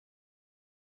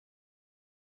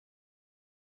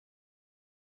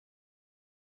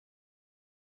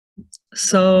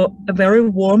So a very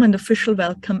warm and official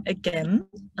welcome again.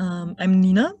 I'm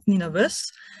Nina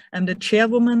Wöss. I'm the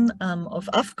chairwoman of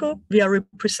AVCO. We are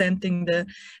representing the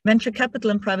venture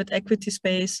capital and private equity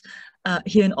space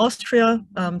here in Austria,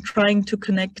 trying to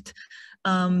connect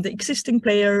the existing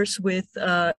players with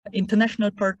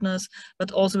international partners,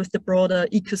 but also with the broader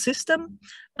ecosystem.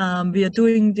 We are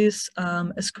doing this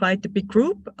as quite a big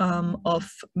group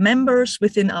of members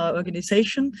within our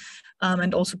organization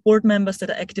and also board members that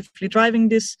are actively driving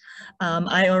this.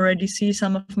 I already see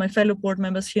some of my fellow board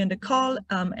members here in the call,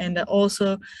 and I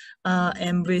also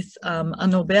am with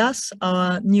Arnaud Bers,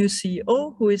 our new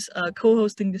CEO, who is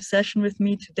co-hosting this session with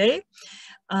me today.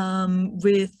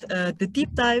 With the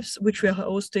deep dives, which we are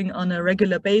hosting on a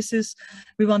regular basis.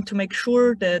 We want to make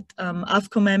sure that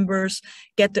AVCO members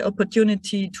get the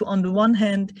opportunity to, on the one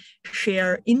hand,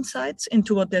 share insights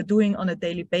into what they're doing on a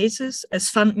daily basis as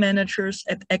fund managers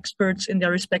and experts in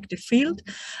their respective field,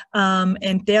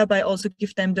 and thereby also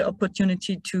give them the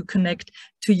opportunity to connect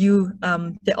to you,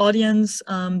 the audience,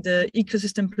 the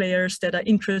ecosystem players that are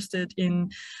interested in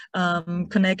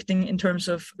connecting in terms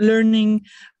of learning,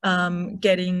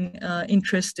 getting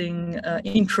interesting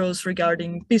intros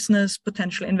regarding business,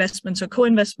 potential investments or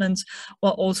co-investments,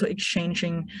 while also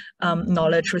exchanging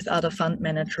knowledge with other fund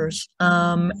managers.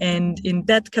 And in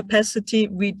that capacity,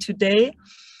 we today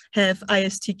have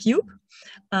IST Cube,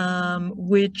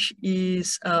 which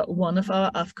is one of our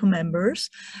AVCO members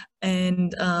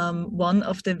and one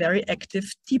of the very active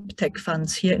deep tech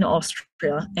funds here in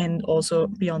Austria and also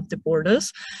beyond the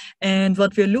borders. And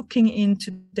what we're looking into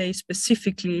today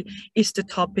specifically is the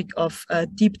topic of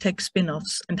deep tech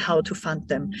spin-offs and how to fund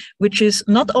them, which is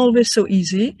not always so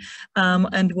easy,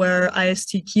 and where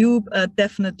IST Cube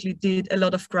definitely did a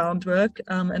lot of groundwork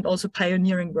and also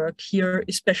pioneering work here,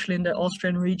 especially in the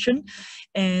Austrian region.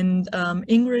 And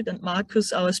Ingrid and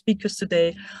Markus, our speakers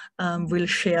today, will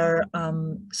share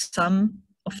some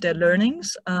of their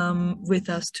learnings with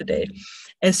us today.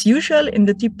 As usual, in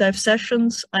the deep dive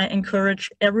sessions, I encourage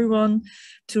everyone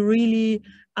to really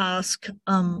ask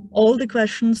all the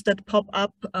questions that pop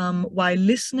up while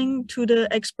listening to the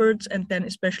experts, and then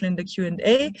especially in the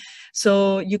Q&A.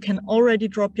 So you can already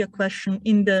drop your question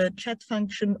in the chat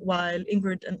function while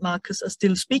Ingrid and Markus are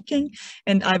still speaking,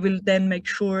 and I will then make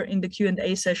sure in the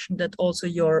Q&A session that also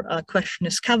your question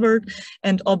is covered,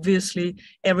 and obviously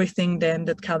everything then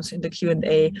that comes in the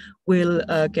Q&A will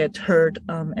get heard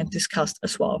and discussed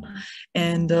as well.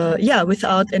 And yeah,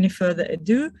 without any further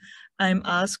ado, I'm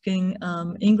asking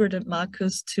Ingrid and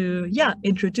Markus to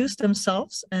introduce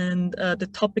themselves and the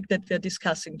topic that we're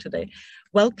discussing today.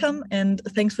 Welcome and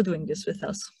thanks for doing this with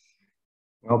us.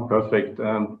 Well, perfect.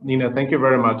 Nina, thank you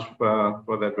very much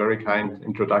for that very kind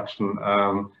introduction.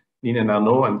 Nina and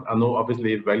Arnaud,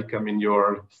 obviously welcome in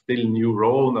your still new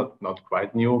role, not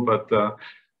quite new, but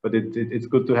it's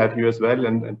good to have you as well.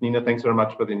 And Nina, thanks very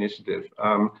much for the initiative.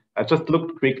 I just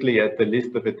looked quickly at the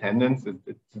list of attendants.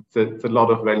 It's a lot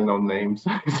of well-known names,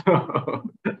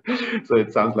 so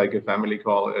it sounds like a family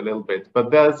call a little bit.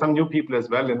 But there are some new people as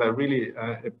well, and I really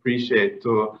appreciate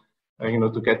to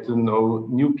get to know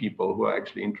new people who are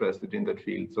actually interested in that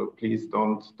field. So please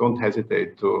don't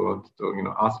hesitate to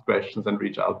ask questions and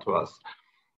reach out to us.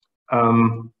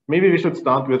 Maybe we should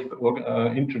start with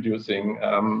introducing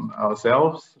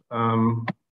ourselves.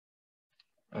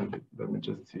 And let me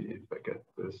just see if I get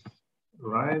this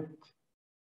right.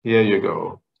 Here you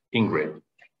go, Ingrid.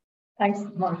 Thanks,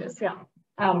 Markus. Yeah.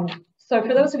 So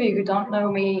for those of you who don't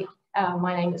know me,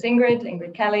 my name is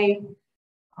Ingrid Kelly.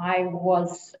 I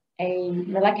was a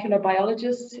molecular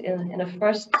biologist in a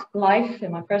first life,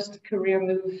 in my first career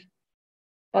move.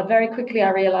 But very quickly I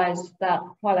realized that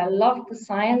while I loved the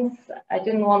science, I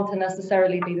didn't want to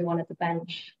necessarily be the one at the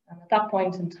bench. And at that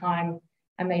point in time,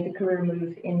 I made the career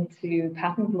move into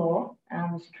patent law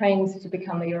and trained to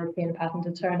become a European patent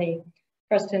attorney,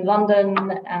 first in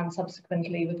London and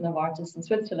subsequently with Novartis in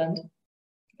Switzerland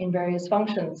in various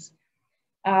functions.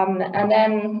 And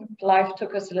then life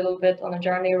took us a little bit on a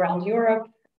journey around Europe.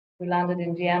 We landed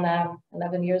in Vienna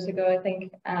 11 years ago, I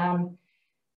think.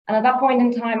 And at that point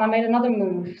in time, I made another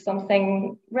move,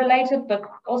 something related, but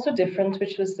also different,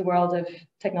 which was the world of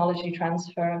technology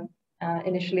transfer,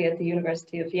 initially at the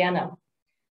University of Vienna.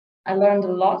 I learned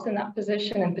a lot in that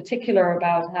position, in particular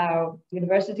about how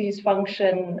universities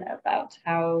function, about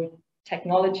how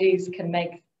technologies can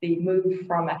make the move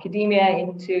from academia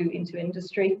into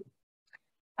industry.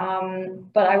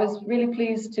 But I was really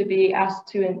pleased to be asked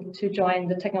to join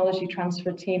the technology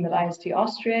transfer team at IST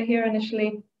Austria here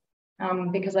initially.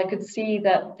 Because I could see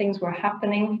that things were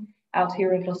happening out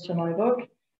here in Klosterneuburg,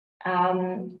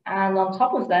 And on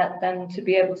top of that, then to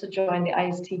be able to join the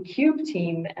IST Cube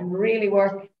team and really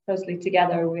work closely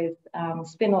together with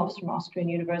spin-offs from Austrian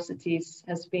universities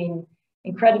has been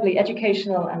incredibly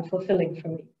educational and fulfilling for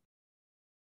me.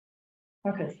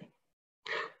 Okay.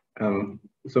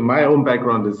 So my own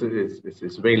background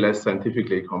is way less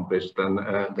scientifically accomplished than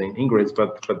Ingrid's,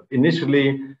 but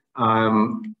initially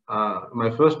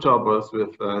my first job was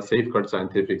with Safeguard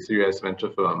Scientific's US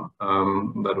venture firm.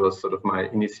 That was sort of my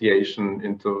initiation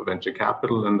into venture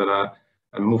capital, and then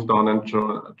I moved on and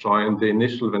joined the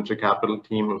initial venture capital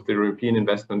team of the European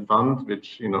Investment Fund,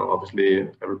 which obviously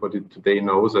everybody today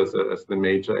knows as the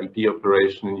major LP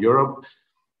operation in Europe.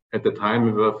 At the time,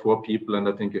 we were 4 people, and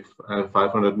I think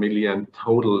 500 million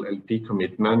total LP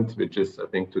commitment, which is, I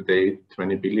think, today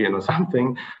 20 billion or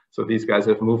something. So these guys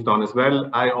have moved on as well.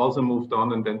 I also moved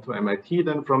on and then to MIT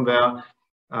then from there,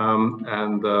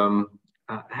 and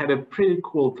had a pretty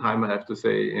cool time, I have to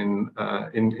say, in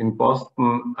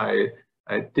Boston.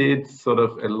 I did sort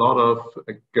of a lot of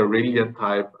guerrilla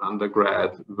type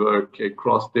undergrad work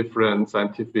across different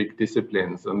scientific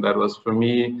disciplines, and that was for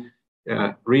me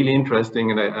really interesting,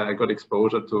 and I got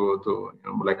exposure to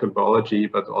molecular biology,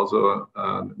 but also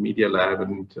media lab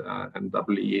and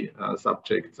EE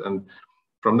subjects. And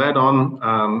from that on,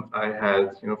 I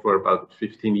had for about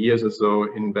 15 years or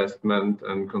so investment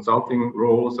and consulting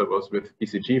roles. I was with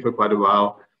BCG for quite a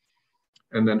while,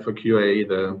 and then for QA,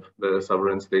 the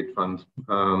sovereign state fund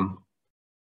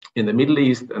in the Middle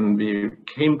East. And we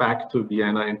came back to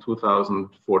Vienna in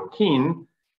 2014.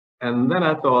 And then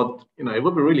I thought, it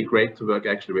would be really great to work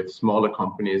actually with smaller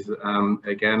companies,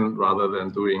 again, rather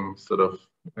than doing sort of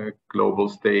global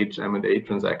stage M&A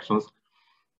transactions,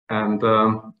 and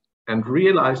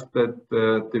realized that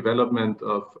the development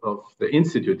of the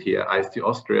institute here, IST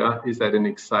Austria, is at an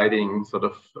exciting sort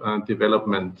of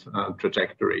development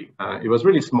trajectory. It was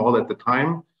really small at the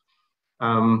time.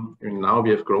 Now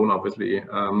we have grown, obviously,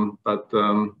 but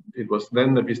it was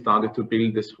then that we started to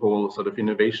build this whole sort of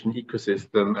innovation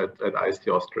ecosystem at IST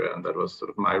Austria, and that was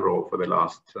sort of my role for the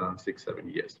last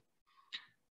 6-7 years.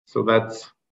 So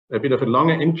that's a bit of a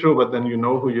longer intro, but then you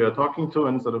know who you are talking to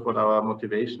and sort of what our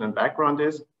motivation and background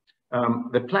is.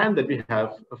 The plan that we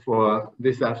have for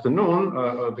this afternoon,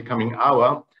 or the coming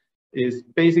hour, is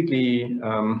basically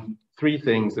 3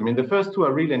 things. I mean, the first 2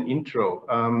 are really an intro.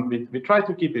 We try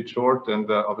to keep it short, and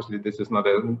obviously this is not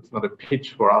a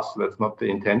pitch for us. That's not the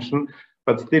intention.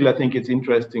 But still, I think it's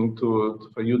interesting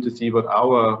for you to see what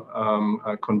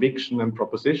our conviction and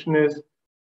proposition is.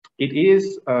 It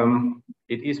is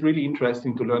really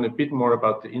interesting to learn a bit more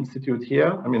about the institute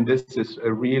here. I mean, this is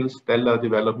a real stellar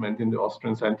development in the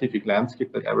Austrian scientific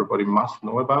landscape that everybody must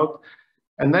know about.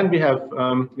 And then we have,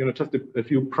 just a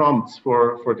few prompts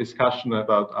for discussion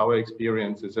about our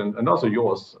experiences and also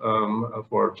yours,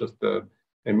 for just a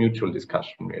mutual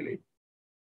discussion, really.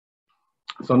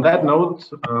 So on that note,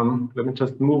 let me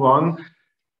just move on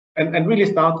and really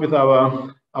start with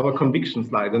our conviction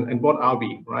slide and what are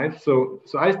we, right? So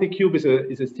IST Cube is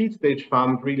a seed stage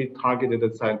fund really targeted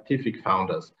at scientific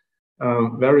founders.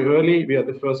 Very early, we are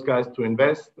the first guys to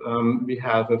invest. We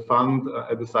have a fund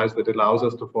at the size that allows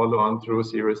us to follow on through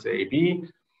Series A, B.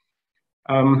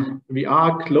 We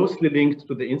are closely linked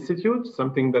to the institute,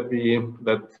 something that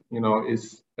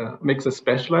makes us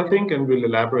special, I think, and we'll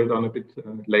elaborate on a bit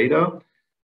later.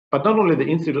 But not only the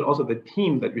institute, also the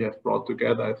team that we have brought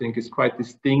together, I think, is quite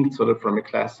distinct sort of from a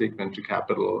classic venture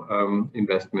capital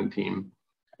investment team.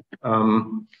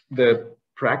 The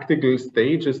practical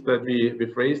stage is that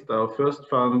we've raised our first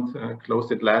fund,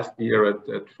 closed it last year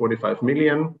at 45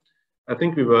 million. I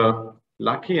think we were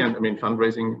lucky, and I mean,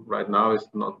 fundraising right now is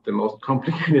not the most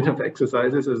complicated of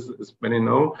exercises, as many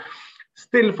know.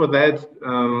 Still, for that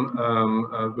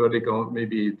vertical,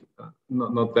 maybe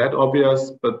not that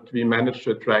obvious, but we managed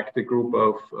to attract a group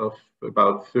of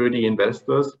about 30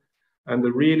 investors, and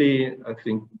a really, I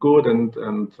think, good and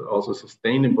also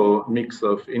sustainable mix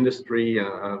of industry,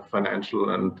 financial,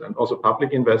 and also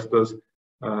public investors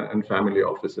and family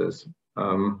offices.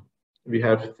 We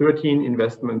have 13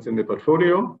 investments in the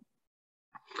portfolio.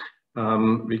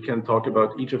 We can talk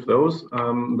about each of those.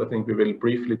 I think we will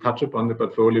briefly touch upon the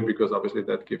portfolio because obviously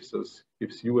that gives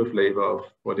you a flavor of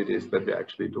what it is that we're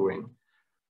actually doing.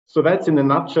 So that's in a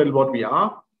nutshell what we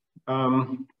are.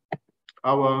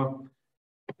 Our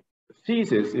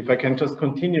thesis, if I can just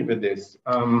continue with this,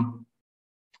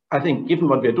 I think given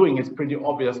what we're doing, it's pretty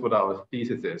obvious what our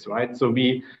thesis is, right? So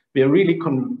we are really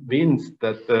convinced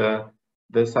that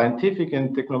the scientific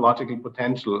and technological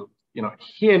potential,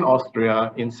 here in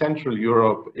Austria, in Central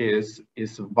Europe, is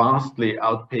vastly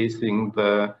outpacing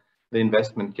the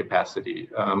investment capacity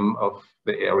of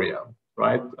the area.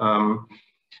 right?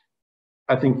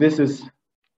 I think this is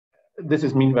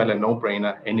meanwhile a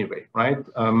no-brainer anyway, right?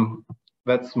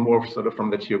 That's more sort of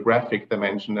from the geographic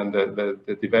dimension and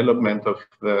the development of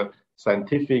the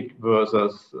scientific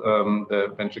versus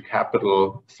the venture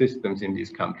capital systems in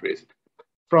these countries.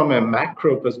 From a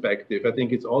macro perspective, I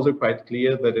think it's also quite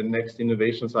clear that the next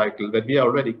innovation cycle that we are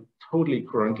already totally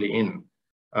currently in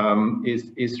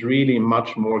is really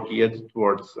much more geared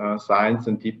towards science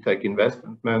and deep tech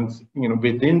investments,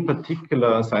 within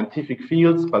particular scientific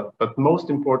fields, but most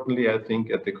importantly, I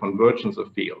think at the convergence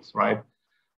of fields, right?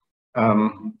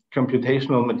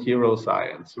 Computational material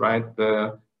science, right?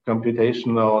 The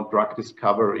computational drug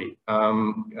discovery,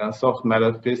 soft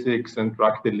matter physics and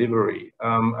drug delivery.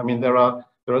 I mean, there are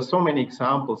so many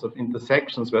examples of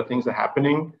intersections where things are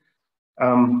happening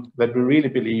that we really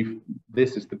believe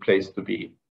this is the place to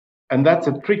be. And that's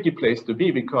a tricky place to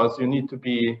be because you need to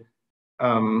be,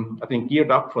 I think,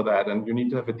 geared up for that, and you need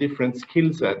to have a different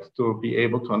skill set to be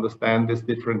able to understand these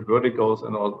different verticals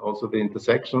and also the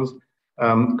intersections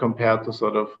compared to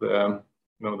sort of the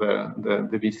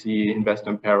VC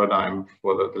investment paradigm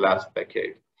for the last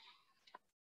decade.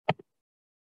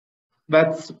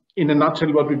 That's in a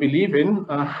nutshell what we believe in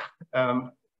a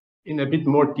bit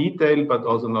more detail, but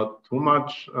also not too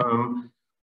much.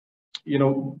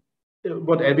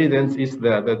 What evidence is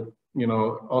there that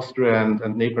Austria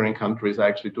and neighboring countries are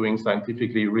actually doing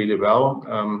scientifically really well?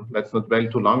 Let's not dwell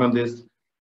too long on this.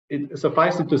 It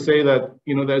suffices to say that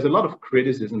there's a lot of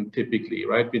criticism typically,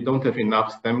 right? We don't have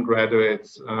enough STEM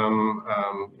graduates.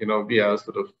 We are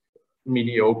sort of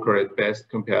mediocre at best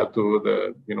compared to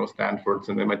the Stanfords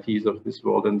and MITs of this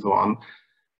world and so on.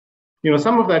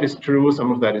 Some of that is true, some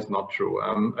of that is not true.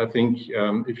 I think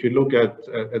if you look at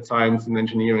science and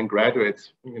engineering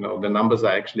graduates, the numbers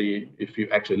are actually, if you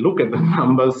actually look at the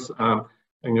numbers,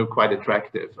 quite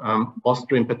attractive.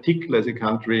 Austria in particular as a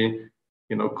country,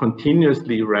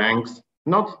 continuously ranks,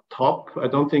 not top, I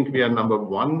don't think we are number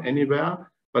one anywhere,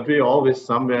 but we're always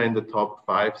somewhere in the top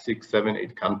 5, 6, 7,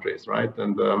 8 countries, right?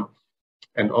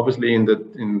 And obviously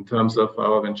in terms of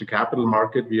our venture capital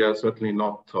market, we are certainly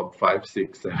not top 5,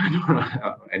 6, 7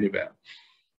 anywhere.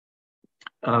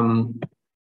 I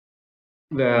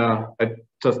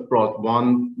just brought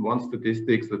one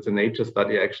statistics, that's a Nature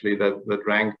study actually that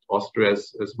ranked Austria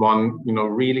as one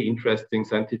really interesting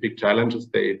scientific challenger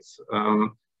states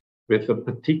with a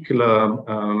particular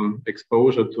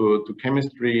exposure to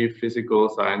chemistry, physical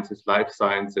sciences, life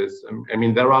sciences. I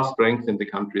mean, there are strengths in the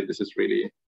country. This is really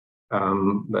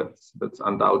that's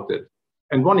undoubted.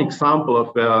 And one example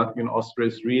of where Austria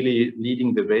is really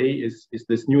leading the way is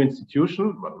this new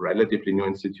institution, well, relatively new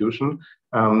institution,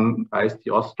 IST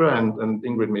Austria. And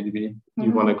Ingrid, maybe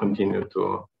you want to continue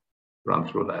to run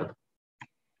through that.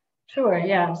 Sure,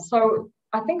 yeah. So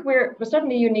I think we're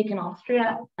certainly unique in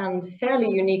Austria and fairly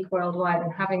unique worldwide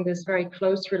in having this very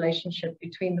close relationship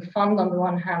between the fund on the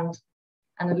one hand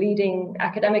and a leading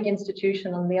academic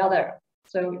institution on the other.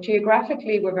 So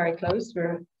geographically, we're very close.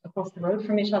 We're across the road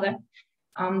from each other,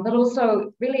 but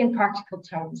also really in practical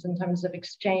terms, in terms of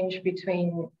exchange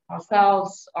between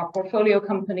ourselves, our portfolio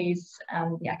companies,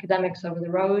 and the academics over the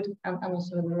road, and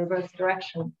also in the reverse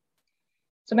direction.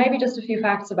 So maybe just a few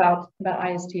facts about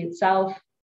IST itself.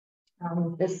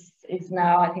 This is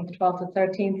now, I think, the 12th or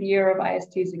 13th year of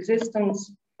IST's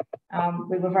existence.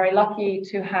 We were very lucky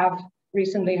to have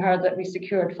recently heard that we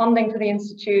secured funding for the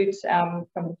Institute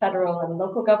from the federal and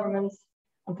local governments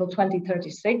until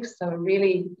 2036. So a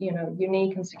really,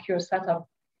 unique and secure setup.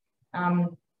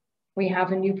 We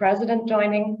have a new president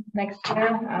joining next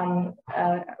year,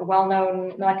 a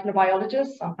well-known molecular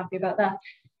biologist. I'm happy about that,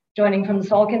 joining from the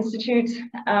Salk Institute.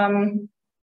 And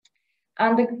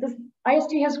the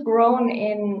IST has grown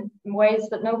in ways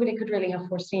that nobody could really have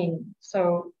foreseen.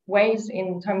 So ways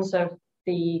in terms of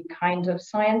the kind of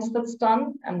science that's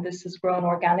done, and this has grown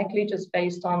organically just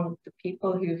based on the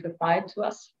people who've applied to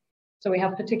us. So we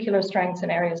have particular strengths in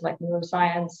areas like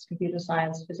neuroscience, computer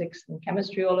science, physics, and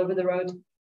chemistry all over the road.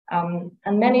 And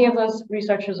many of those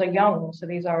researchers are young. So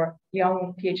these are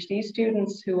young PhD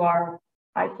students who are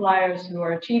high flyers, who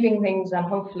are achieving things, and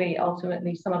hopefully,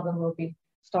 ultimately, some of them will be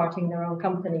starting their own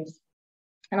companies.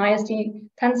 And IST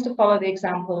tends to follow the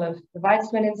example of the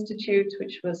Weizmann Institute,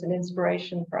 which was an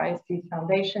inspiration for IST's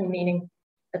foundation, meaning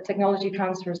that technology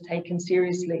transfer is taken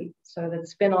seriously, so that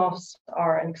spin-offs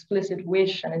are an explicit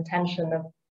wish and intention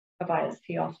of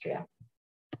IST Austria.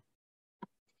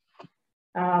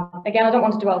 Again, I don't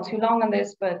want to dwell too long on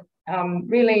this, but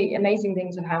really amazing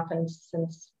things have happened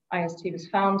since IST was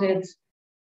founded.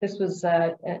 These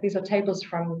are tables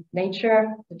from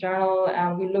Nature, the journal,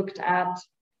 and we looked at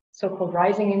so-called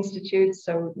rising institutes,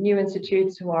 so new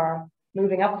institutes who are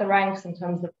moving up the ranks in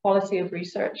terms of quality of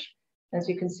research. As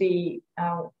you can see,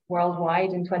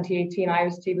 worldwide in 2018,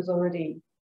 IST was already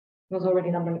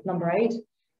number 8.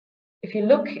 If you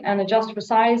look and adjust for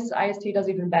size, IST does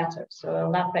even better. So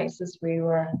on that basis,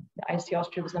 IST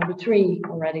Austria was number 3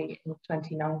 already in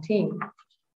 2019.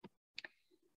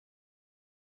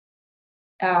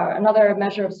 Another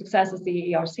measure of success is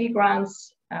the ERC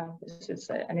grants. This is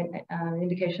an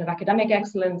indication of academic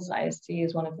excellence. IST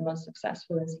is one of the most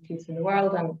successful institutes in the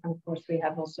world. And of course, we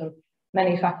have also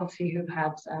many faculty who've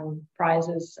had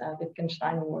prizes,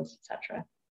 Wittgenstein Awards, etc.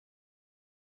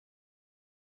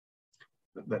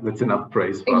 That's enough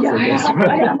praise for us, yeah, I guess.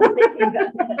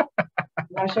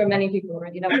 I'm sure many people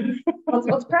already know.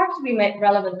 What's practically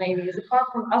relevant maybe is, apart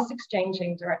from us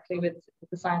exchanging directly with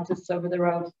the scientists over the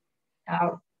road,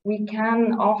 we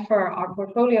can offer our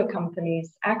portfolio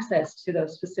companies access to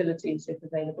those facilities if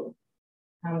available.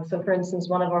 So for instance,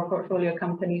 one of our portfolio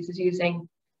companies is using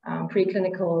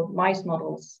preclinical mice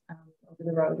models over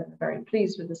the road, and I'm very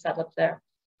pleased with the setup there.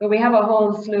 But we have a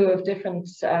whole slew of different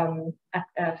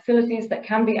facilities that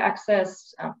can be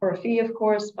accessed for a fee, of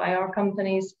course, by our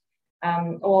companies,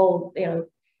 all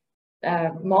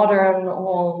modern,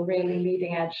 all really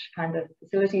leading edge kind of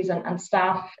facilities, and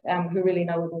staff who really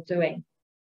know what they're doing.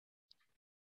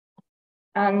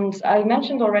 And I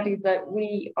mentioned already that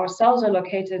we ourselves are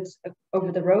located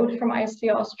over the road from IST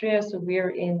Austria. So we're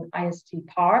in IST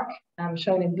Park,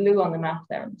 shown in blue on the map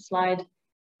there on the slide.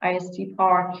 IST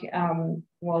Park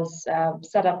was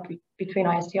set up between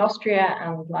IST Austria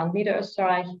and Land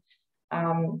Niederösterreich.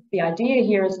 The idea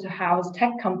here is to house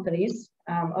tech companies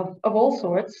of all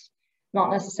sorts,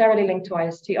 not necessarily linked to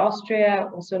IST Austria,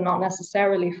 also not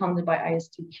necessarily funded by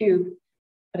IST Cube.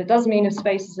 But it does mean if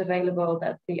space is available,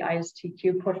 that the IST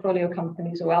Cube portfolio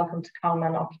companies are welcome to come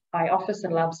and occupy office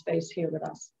and lab space here with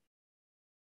us.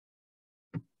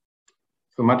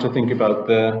 So much, I think, about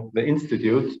the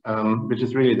institute, which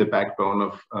is really the backbone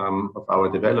of our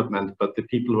development. But the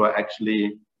people who are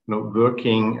actually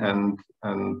working and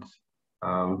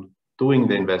doing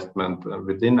the investment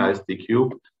within IST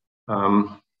Cube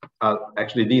are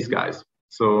actually these guys.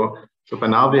 So by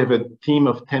now we have a team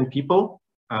of 10 people.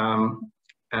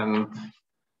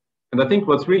 And I think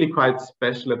what's really quite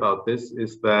special about this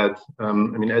is that, I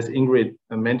mean, as Ingrid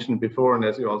mentioned before, and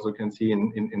as you also can see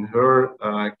in her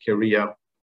career,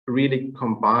 really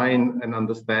combine an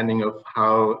understanding of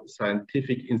how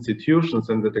scientific institutions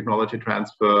and the technology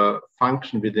transfer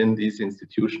function within these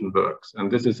institutions works.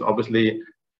 And this is obviously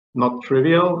not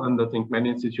trivial. And I think many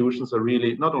institutions are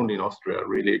really, not only in Austria,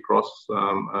 really across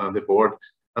the board,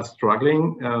 are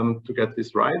struggling to get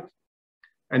this right.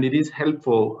 And it is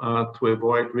helpful to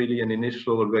avoid really an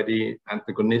initial already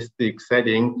antagonistic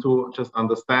setting, to just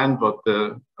understand what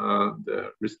the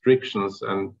restrictions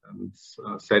and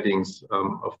settings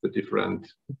of the different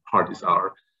parties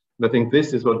are. And I think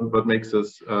this is what makes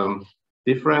us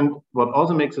different. What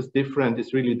also makes us different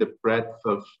is really the breadth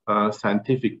of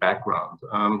scientific background.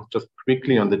 Just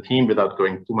quickly on the team, without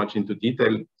going too much into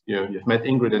detail, you've met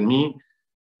Ingrid and me.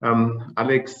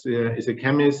 Alex is a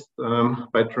chemist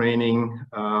by training,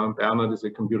 Bernard is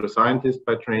a computer scientist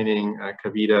by training,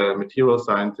 Kavita, a material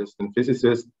scientist and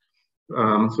physicist.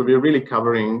 So we're really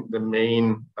covering the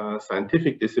main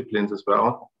scientific disciplines as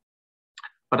well.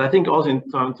 But I think also in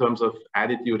terms of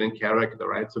attitude and character,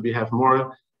 right? So we have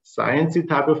more sciencey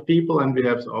type of people, and we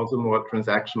have also more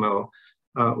transactional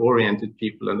oriented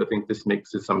people. And I think this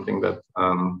mix is something that,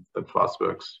 that for us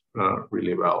works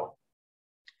really well.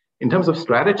 In terms of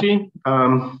strategy,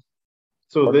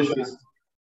 so this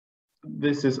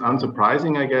is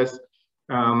unsurprising, I guess.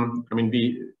 I mean,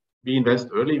 we invest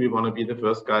early. We want to be the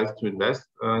first guys to invest,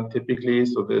 typically.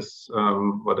 So this,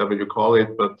 whatever you call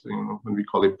it, but when we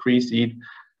call it pre-seed,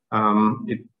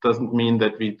 it doesn't mean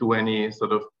that we do any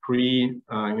sort of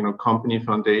company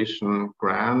foundation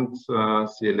grant,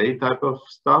 CLA type of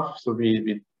stuff. So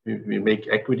we make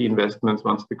equity investments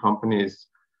once the company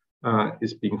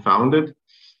is being founded.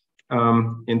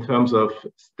 In terms of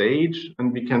stage,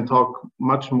 and we can talk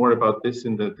much more about this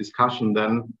in the discussion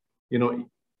then,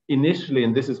 initially,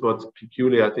 and this is what's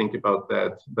peculiar, I think, about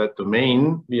that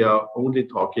domain, we are only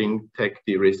talking tech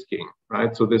de-risking,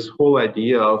 right? So this whole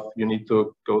idea of you need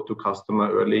to go to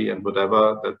customer early and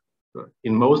whatever, that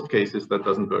in most cases, that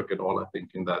doesn't work at all, I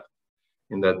think, in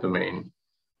that domain.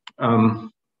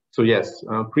 So yes,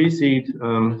 pre-seed,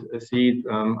 seed,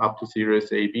 up to Series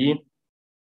A, B.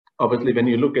 Obviously, when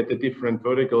you look at the different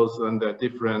verticals and the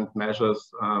different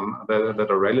measures that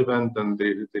are relevant, and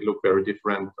they look very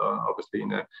different, obviously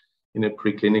in a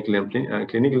preclinical and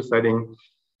clinical setting.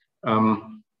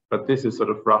 But this is sort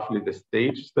of roughly the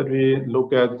stage that we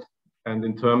look at. And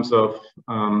in terms of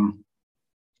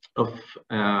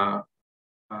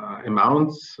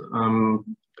amounts,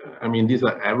 I mean, these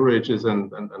are averages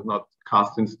and not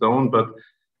cast in stone, but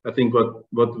I think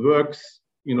what works,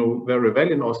 you know, very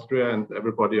well in Austria, and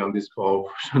everybody on this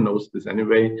call knows this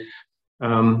anyway,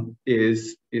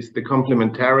 is the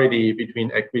complementarity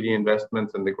between equity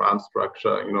investments and the grant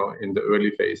structure, you know, in the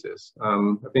early phases.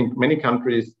 I think many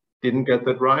countries didn't get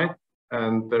that right,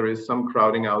 and there is some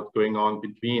crowding out going on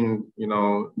between, you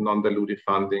know, non-dilutive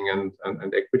funding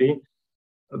and equity.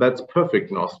 That's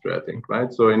perfect in Austria, I think, right?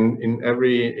 So in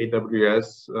every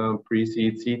AWS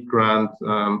pre-seed seed grant,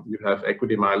 you have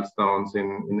equity milestones.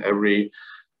 In every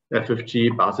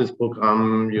FFG basis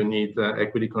program, you need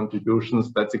equity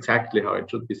contributions. That's exactly how it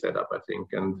should be set up, I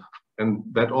think, and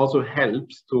that also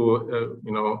helps to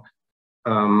you know,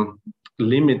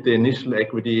 limit the initial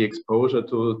equity exposure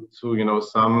to you know,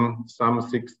 some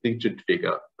six-digit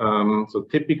figure. So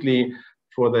typically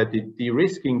for the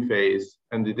de-risking phase,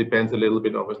 and it depends a little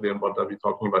bit obviously on what are we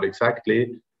talking about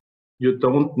exactly, you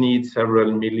don't need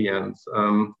several millions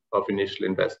of initial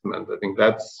investment. I think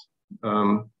that's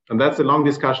and that's a long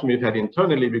discussion we've had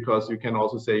internally, because you can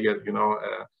also say that, you know,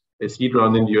 a seed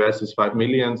round in the US is 5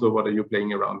 million, so what are you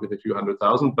playing around with a few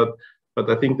 100,000? But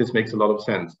I think this makes a lot of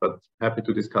sense, but happy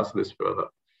to discuss this further.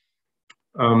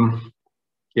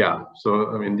 Yeah,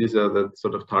 so I mean, these are the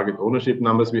sort of target ownership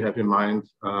numbers we have in mind.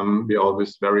 We're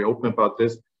always very open about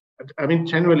this. I mean,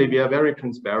 generally, we are very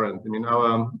transparent. I mean,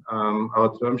 our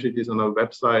term sheet is on our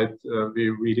website. We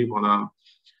really want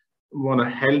to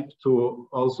help to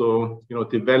also, you know,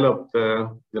 develop the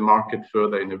market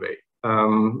further in a way.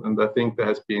 And I think there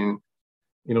has been,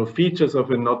 you know, features of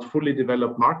a not fully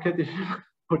developed market, if you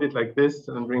put it like this,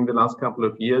 and during the last couple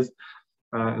of years.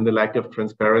 And the lack of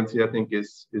transparency, I think,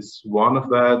 is one of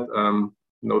that.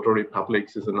 Notary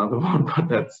publics is another one, but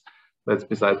that's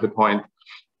beside the point.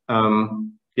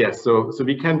 Yes, so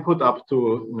we can put up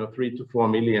to, you know, 3 to 4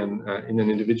 million in an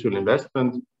individual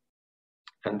investment,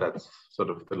 and that's sort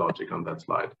of the logic on that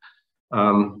slide.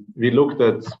 We looked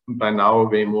at by now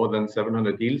way more than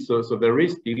 700 deals, so there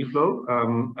is deal flow.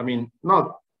 I mean,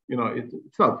 not, you know,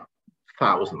 it's not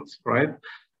thousands, right?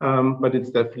 But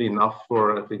it's definitely enough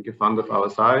for, I think, a fund of our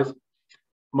size.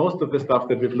 Most of the stuff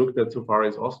that we've looked at so far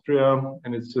is Austria,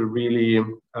 and it's a really,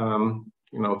 you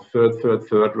know,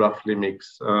 third roughly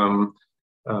mix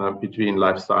between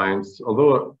life science.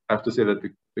 Although I have to say that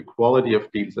the quality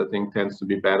of deals, I think, tends to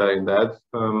be better in that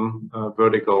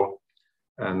vertical,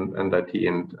 and IT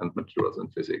and materials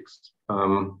and physics.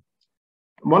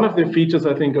 One of the features,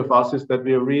 I think, of us is that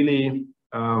we are really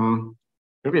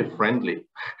friendly.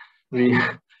 We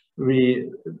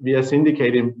are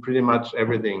syndicating pretty much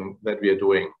everything that we are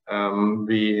doing.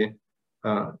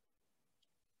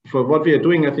 For what we are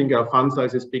doing, I think our fund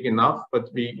size is big enough,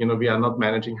 but we are not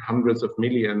managing hundreds of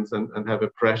millions and have a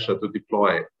pressure to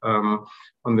deploy. On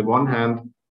the one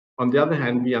hand, on the other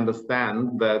hand, we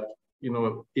understand that, you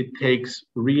know, it takes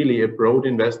really a broad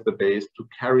investor base to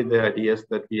carry the ideas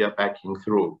that we are backing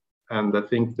through. And I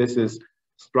think this is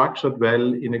structured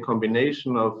well in a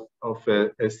combination of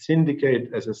a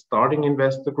syndicate as a starting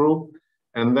investor group,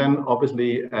 and then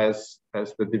obviously as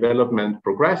the development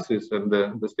progresses and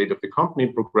the state of the company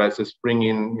progresses, bring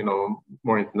in, you know,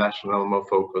 more international, more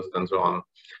focused, and so on,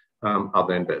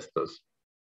 other investors.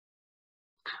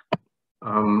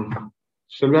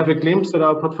 Shall we have a glimpse at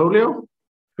our portfolio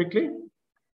quickly?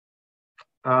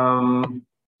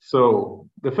 So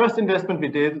the first investment we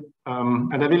did,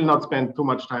 and I will not spend too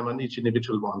much time on each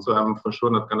individual one, so I'm for sure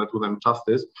not going to do them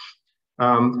justice.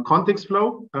 Context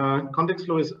Flow. Context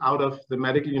Flow is out of the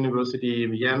Medical University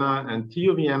Vienna and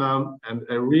TU Vienna, and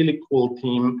a really cool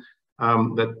team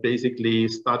that basically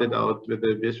started out with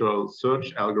the visual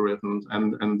search algorithms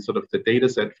and sort of the data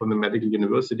set from the Medical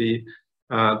University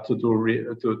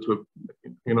to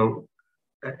you know,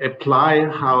 apply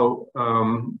how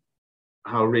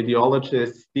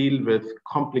radiologists deal with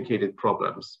complicated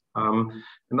problems.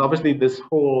 And obviously this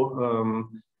whole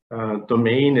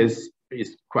domain is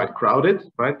quite crowded,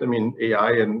 right? I mean,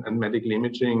 AI and medical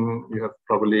imaging, you have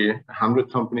probably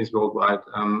 100 companies worldwide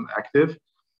active.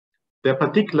 Their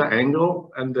particular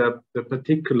angle and the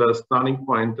particular starting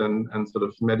point and sort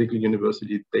of medical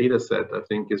university data set, I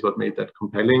think, is what made that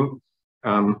compelling.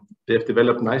 They've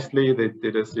developed nicely. They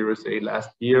did a Series A last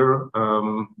year.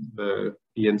 The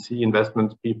PNC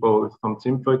investment people from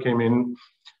Simfer came in,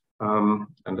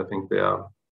 and I think they are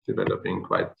developing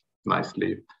quite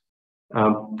nicely.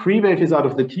 Prewave is out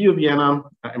of the TU Vienna.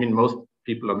 I mean, most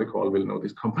people on the call will know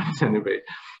these companies anyway.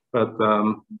 But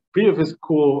Prewave is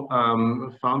cool,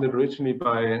 founded originally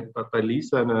by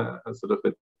Lisa in a sort of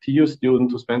a TU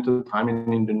student who spent the time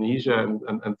in Indonesia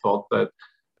and thought that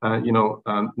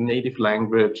native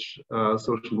language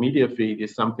social media feed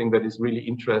is something that is really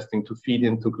interesting to feed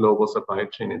into global supply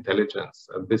chain intelligence.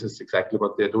 And this is exactly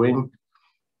what they're doing.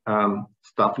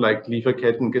 Stuff like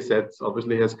Lieferkettengesetz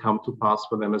obviously has come to pass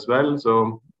for them as well.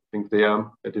 So I think they're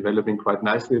developing quite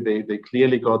nicely. They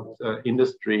clearly got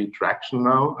industry traction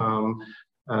now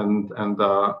and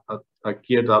are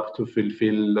geared up to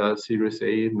fulfill Series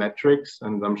A metrics.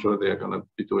 And I'm sure they're going to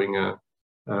be doing a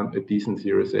decent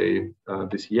Series A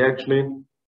this year, actually.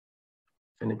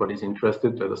 If anybody's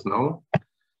interested, let us know.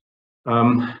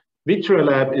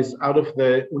 Vitrolab is out of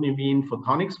the Unimin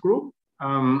Photonics group.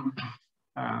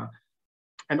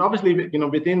 And obviously,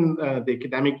 within the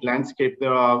academic landscape,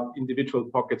 there are individual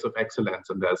pockets of excellence,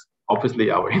 and there's obviously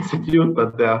our institute,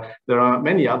 but there are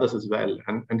many others as well.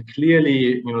 And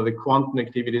clearly, the quantum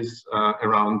activities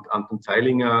around Anton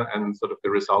Zeilinger and sort of the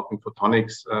resulting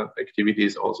photonics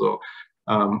activities also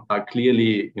are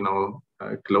clearly,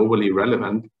 globally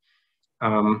relevant.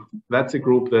 That's a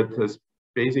group that has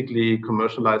basically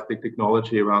commercialized the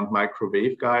technology around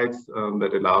microwave guides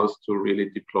that allows to really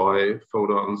deploy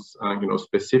photons,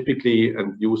 specifically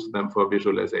and use them for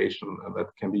visualization. That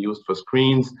can be used for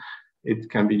screens. It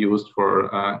can be used for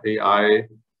AI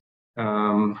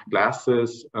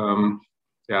glasses.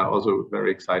 Also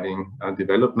very exciting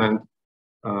development.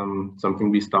 Something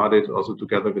we started also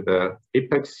together with the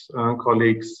Apex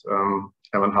colleagues.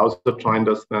 Evan Hauser joined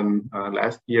us then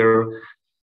last year,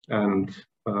 and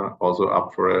also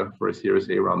up for a Series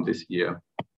A round this year.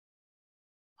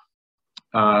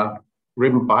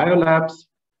 Ribbon Biolabs,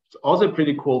 it's also a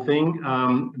pretty cool thing.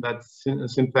 That's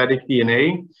synthetic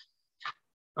DNA.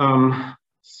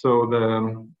 So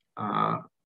the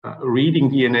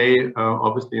reading DNA,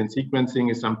 obviously, and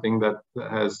sequencing is something that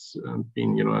has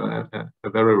been, a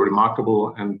very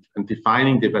remarkable and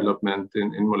defining development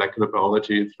in molecular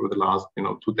biology through the last,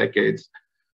 2 decades.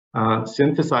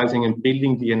 Synthesizing and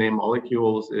building DNA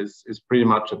molecules is pretty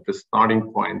much at the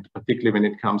starting point, particularly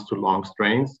when it comes to long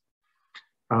strains.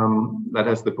 That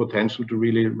has the potential to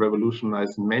really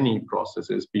revolutionize many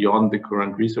processes beyond the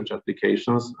current research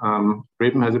applications.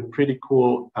 Ribbon has a pretty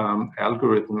cool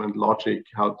algorithm and logic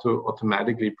how to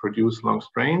automatically produce long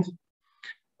strains.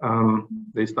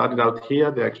 They started out here.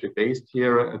 They're actually based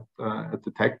here at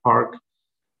the Tech Park.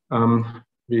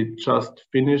 We just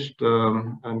finished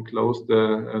and closed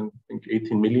I think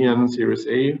 18 million Series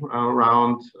A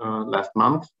round last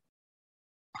month.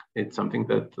 It's something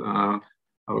that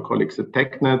our colleagues at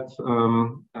TechNet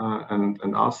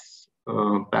and us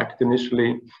backed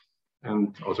initially,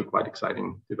 and also quite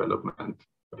exciting development.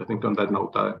 But I think on that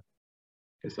note, I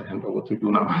guess I hand over to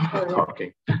you now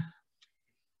talking.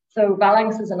 So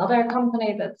Valanx is another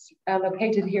company that's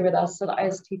located here with us at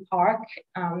IST Park.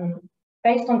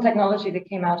 Based on technology that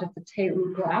came out of the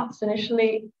TU Graz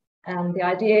initially. And the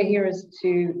idea here is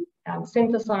to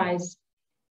synthesize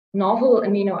novel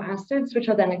amino acids, which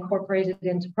are then incorporated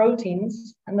into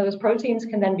proteins. And those proteins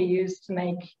can then be used to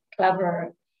make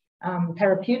clever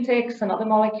therapeutics and other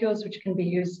molecules, which can be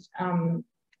used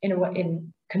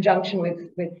in conjunction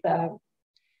with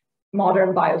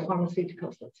modern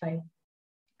biopharmaceuticals, let's say.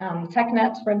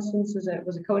 TechNet, for instance,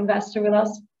 was a co-investor with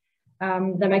us.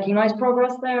 They're making nice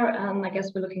progress there, and I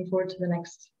guess we're looking forward to the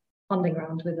next funding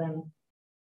round with them.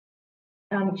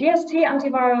 GST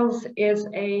Antivirals is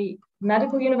a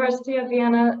Medical University of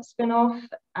Vienna spin-off,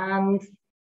 and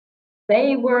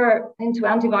they were into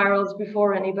antivirals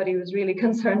before anybody was really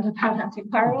concerned about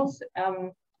antivirals.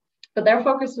 But their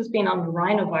focus has been on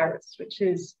rhinovirus, which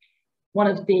is one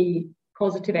of the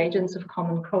causative agents of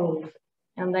common cold.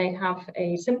 And they have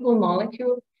a simple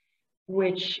molecule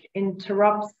which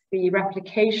interrupts the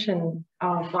replication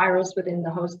of virus within the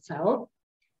host cell,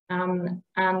 and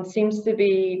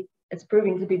it's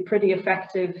proving to be pretty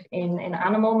effective in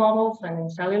animal models and in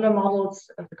cellular models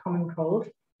of the common cold.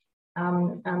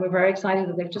 And we're very excited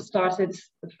that they've just started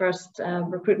the first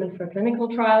recruitment for clinical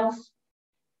trials.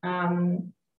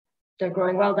 They're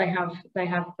growing well. They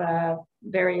have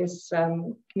various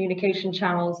communication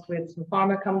channels with some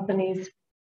pharma companies.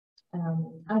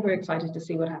 And we're excited to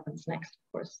see what happens next,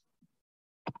 of course.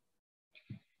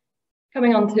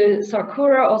 Coming on to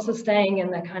Sarkura, also staying in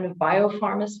the kind of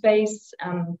biopharma space,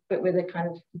 but with a kind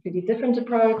of completely different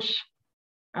approach.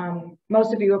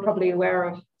 Most of you are probably aware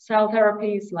of cell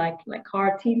therapies like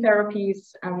CAR T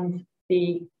therapies and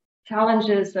the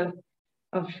challenges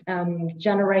of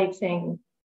generating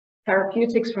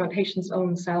therapeutics from a patient's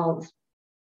own cells.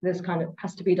 This kind of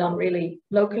has to be done really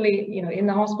locally, in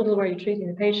the hospital where you're treating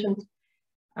the patient.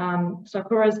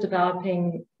 Sakura is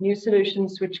developing new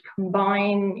solutions which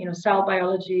combine, cell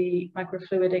biology,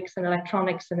 microfluidics, and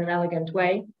electronics in an elegant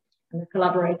way. And they're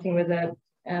collaborating with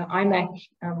IMEC,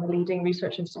 a leading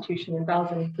research institution in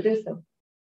Belgium, to do so.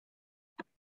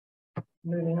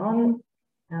 Moving on.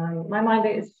 My mind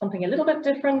is something a little bit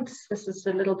different. This is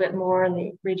a little bit more in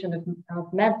the region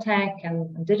of medtech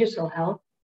and digital health.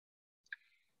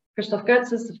 Christoph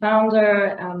Goetz is the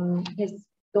founder. His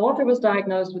daughter was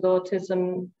diagnosed with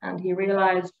autism, and he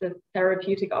realized that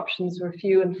therapeutic options were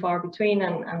few and far between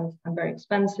and very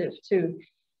expensive too.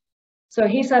 So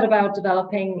he set about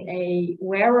developing a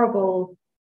wearable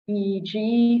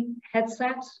EEG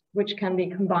headset, which can be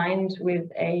combined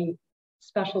with a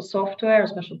special software, a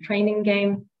special training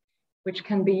game, which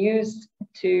can be used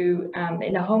to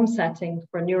in a home setting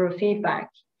for neurofeedback,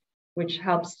 which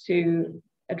helps to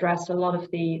address a lot of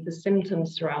the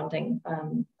symptoms surrounding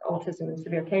autism in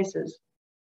severe cases.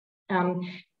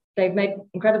 They've made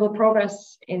incredible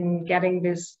progress in getting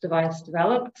this device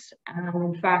developed.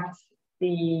 In fact, the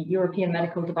European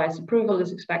medical device approval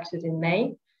is expected in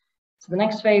May. So the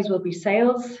next phase will be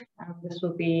sales. This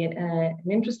will be an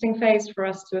interesting phase for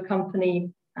us to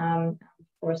accompany. Of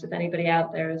course, if anybody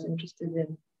out there is interested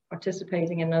in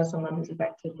participating and knows someone who's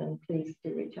affected, then please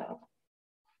do reach out.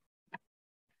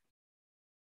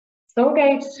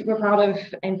 Soulgate, we're proud of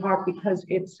in part because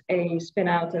it's a spin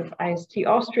out of IST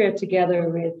Austria together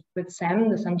with SEM,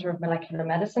 the Center of Molecular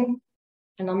Medicine.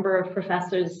 A number of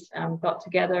professors got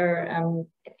together in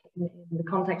the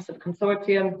context of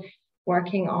consortium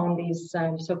working on these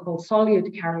so-called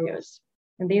solute carriers.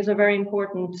 And these are very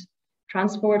important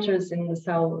transporters in the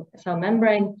cell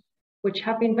membrane, which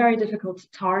have been very difficult to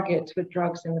target with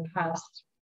drugs in the past.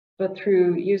 But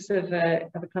through use of a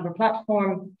clever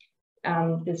platform,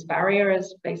 this barrier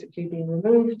has basically been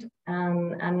removed,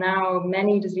 and now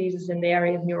many diseases in the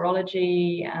area of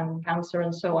neurology and cancer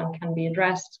and so on can be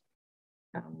addressed.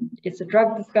 It's a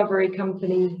drug discovery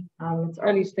company. It's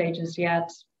early stages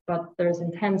yet, but there's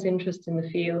intense interest in the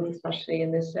field, especially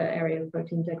in this area of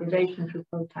protein degradation through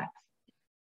PROTACs.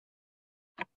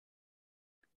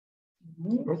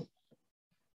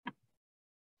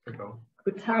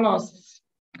 Gutanos.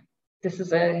 This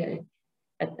is an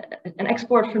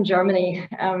export from Germany.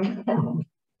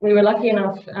 We were lucky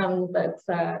enough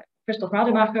that Christoph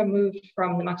Rademacher moved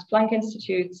from the Max Planck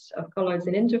Institute of Colloids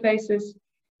and Interfaces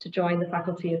to join the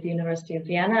faculty at the University of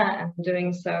Vienna, and in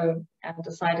doing so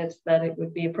decided that it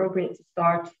would be appropriate to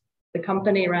start the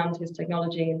company around his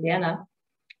technology in Vienna.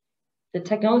 The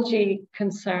technology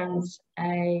concerns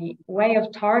a way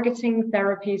of targeting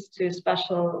therapies to a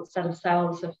special set of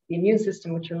cells of the immune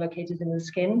system, which are located in the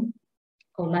skin,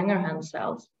 called Langerhans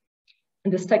cells.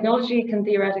 And this technology can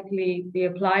theoretically be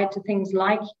applied to things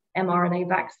like mRNA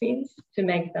vaccines to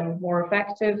make them more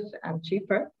effective and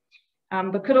cheaper,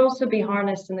 but could also be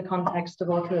harnessed in the context of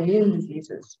autoimmune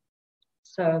diseases.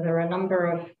 So there are a number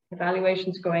of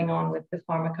evaluations going on with the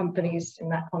pharma companies in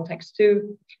that context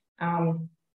too.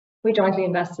 We jointly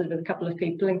invested with a couple of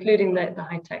people, including the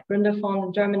high-tech Gründerfonds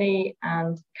in Germany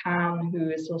and CAN,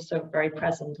 who is also very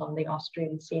present on the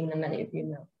Austrian scene, and many of you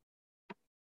know.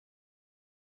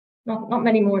 Not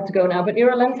many more to go now, but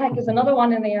Neuralentech is another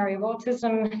one in the area of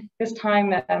autism, this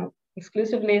time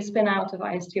exclusively a spin out of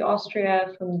IST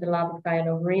Austria from the lab of Gaia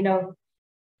Novarino.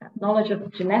 Knowledge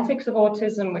of genetics of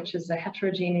autism, which is a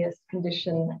heterogeneous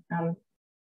condition,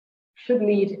 should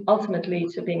lead ultimately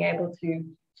to being able to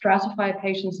stratify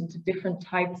patients into different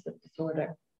types of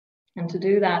disorder. And to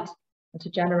do that, and to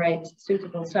generate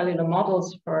suitable cellular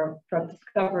models for drug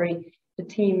discovery, the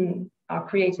team are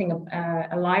creating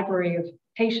a library of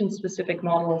patient-specific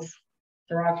models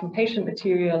derived from patient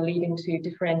material, leading to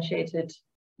differentiated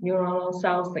neuronal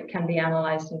cells that can be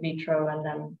analyzed in vitro and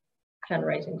then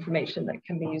generate information that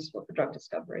can be useful for drug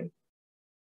discovery.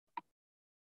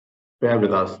 Bear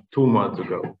with us, 2 more to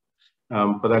go.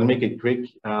 But I'll make it quick.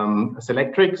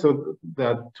 Selectric, so there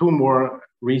are 2 more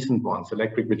recent ones.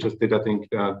 Electric, we just did, I think,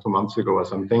 2 months ago or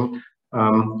something.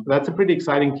 That's a pretty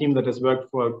exciting team that has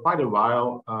worked for quite a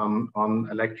while on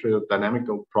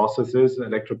electrodynamical processes,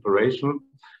 electroporation,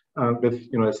 with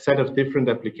a set of different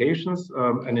applications.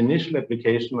 An initial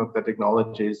application of the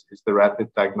technologies is the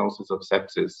rapid diagnosis of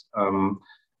sepsis.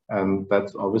 And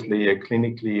that's obviously a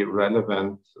clinically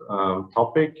relevant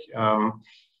topic.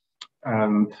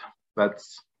 And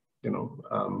that's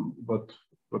what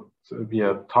we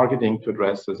are targeting to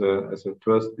address as a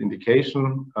first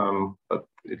indication, but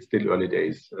it's still early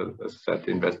days. As I said,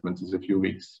 the investment is a few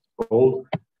weeks old.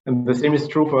 And the same is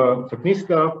true for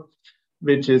Gnista,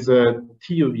 which is a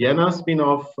TU Vienna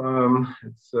spin-off.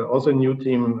 It's also a new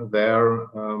team there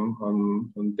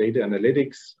on data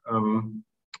analytics.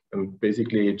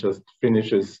 basically it just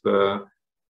finishes the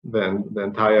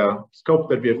entire scope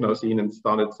that we have now seen, and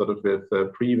started sort of with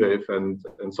pre-wave and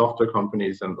software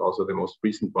companies, and also the most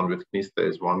recent one with Gnista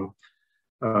is one.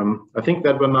 I think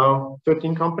that we're now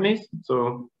 13 companies,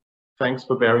 so thanks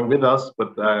for bearing with us,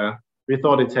 but we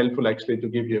thought it's helpful actually to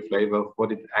give you a flavor of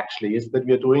what it actually is that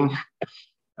we're doing.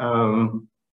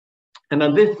 And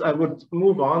on this, I would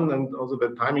move on, and also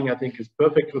the timing I think is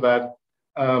perfect for that,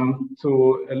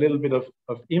 to a little bit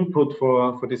of input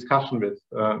for discussion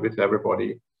with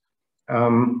everybody. I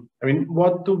mean,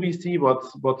 what do we see?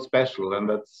 What's special? And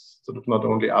that's sort of not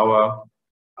only our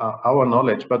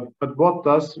knowledge, but what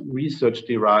does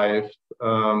research-derived,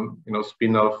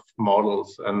 spin-off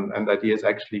models and ideas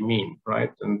actually mean,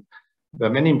 right? And there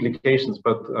are many implications,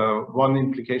 but one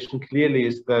implication clearly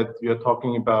is that we are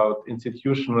talking about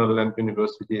institutional and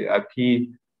university IP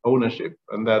ownership,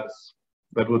 and that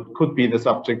could be the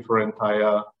subject for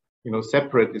entire,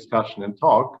 separate discussion and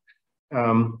talk.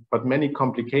 But many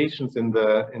complications in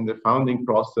the founding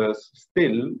process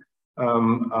still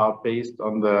are based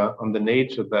on the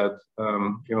nature that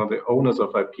the owners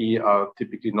of IP are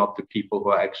typically not the people who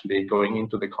are actually going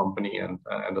into the company and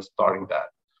are starting that.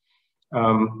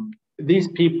 These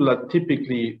people are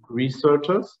typically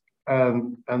researchers,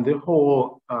 and the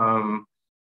whole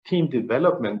team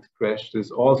development question is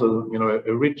also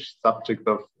a rich subject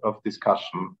of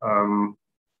discussion.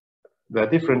 There are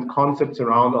different concepts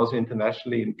around also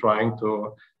internationally in trying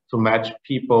to match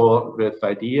people with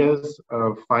ideas,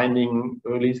 finding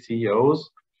early CEOs.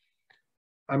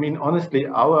 I mean, honestly,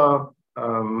 our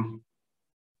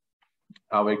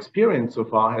experience so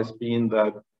far has been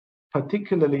that,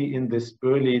 particularly in this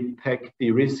early tech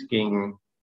de-risking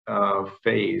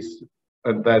phase,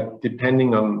 that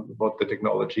depending on what the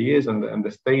technology is and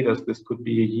the status, this could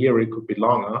be a year, it could be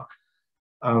longer.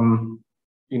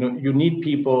 You need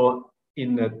people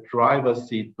in a driver's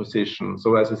seat position.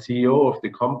 So as a CEO of the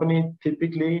company,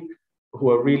 typically, who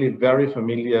are really very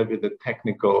familiar with the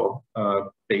technical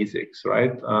basics,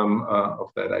 right,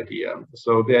 of that idea.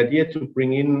 So the idea to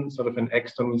bring in sort of an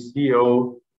external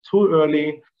CEO too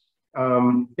early,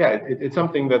 it's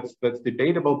something that's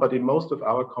debatable, but in most of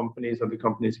our companies and the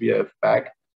companies we have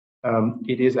backed,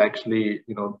 it is actually,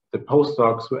 the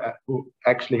postdocs who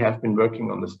actually have been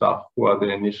working on the stuff, who are the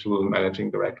initial managing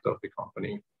director of the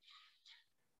company.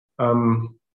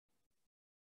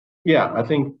 I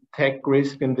think tech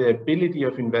risk and the ability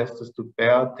of investors to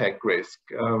bear tech risk,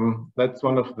 that's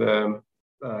one of the,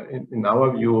 in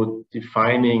our view,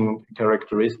 defining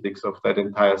characteristics of that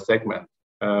entire segment.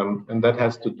 And that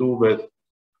has to do with,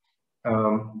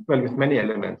 with many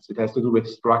elements. It has to do with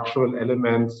structural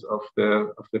elements of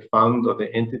the fund or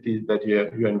the entity that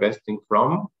you're investing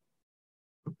from.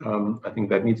 I think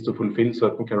that needs to fulfill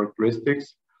certain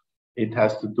characteristics. It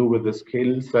has to do with the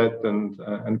skill set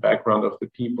and background of the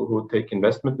people who take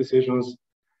investment decisions.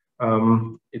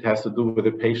 It has to do with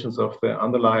the patience of the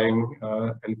underlying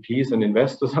LPs and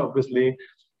investors, obviously.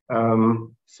 There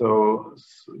are,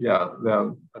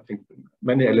 I think,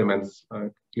 many elements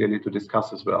clearly to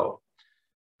discuss as well.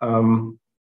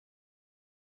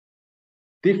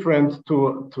 Different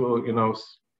to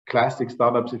classic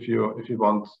startups, if you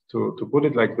want to put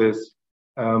it like this,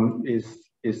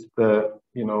 is the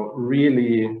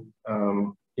really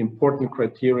important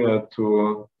criteria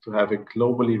to have a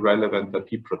globally relevant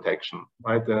IP protection,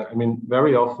 right? I mean,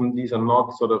 very often these are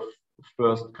not sort of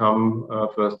first come,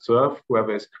 first serve.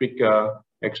 Whoever is quicker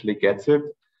actually gets it.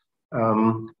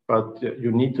 But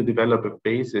you need to develop a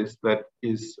basis that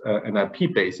is an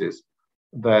IP basis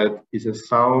that is a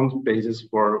sound basis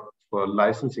for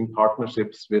licensing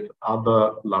partnerships with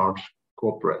other large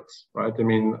corporates, right? I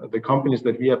mean, the companies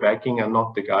that we are backing are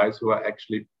not the guys who are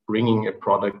actually bringing a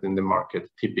product in the market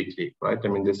typically, right? I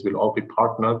mean, this will all be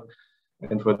partnered.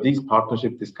 And for these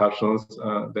partnership discussions,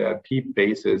 the IP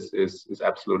basis is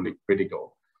absolutely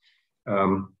critical.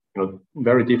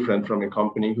 Very different from a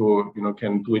company who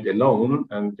can do it alone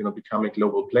and become a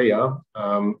global player,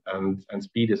 and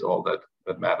speed is all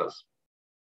that matters.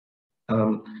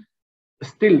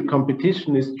 Still,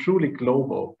 competition is truly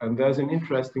global, and there's an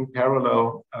interesting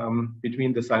parallel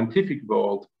between the scientific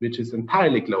world, which is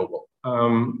entirely global,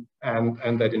 and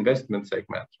that investment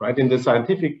segment, right? In the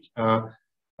scientific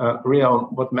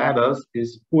realm, what matters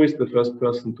is who is the first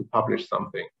person to publish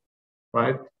something,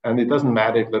 right? And it doesn't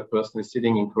matter if that person is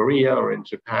sitting in Korea or in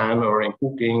Japan or in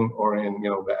cooking or in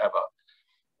wherever.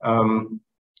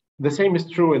 The same is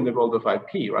true in the world of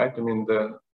IP, right? I mean,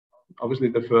 obviously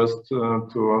the first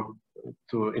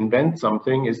to invent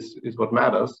something is what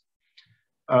matters.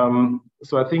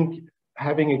 So I think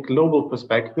having a global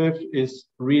perspective is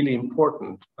really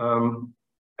important.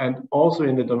 and also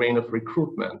in the domain of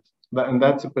recruitment. And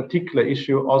that's a particular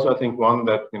issue. Also, I think one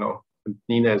that, you know,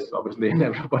 Nina is obviously, and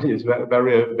everybody is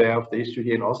very aware of the issue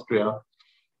here in Austria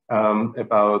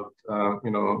about,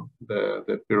 you know,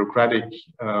 the bureaucratic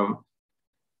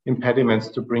impediments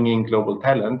to bringing global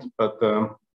talent, but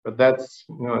that's,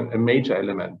 you know, a major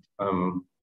element.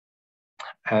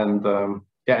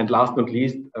 Yeah, and last but not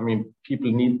least, I mean,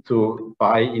 people need to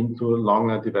buy into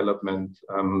longer development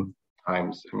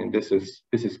times. I mean, this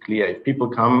is clear. If people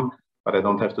come, but I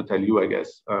don't have to tell you, I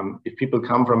guess, if people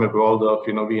come from a world of,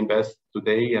 you know, we invest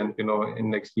today and, you know, in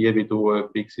next year we do a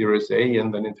big Series A,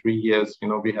 and then in 3 years, you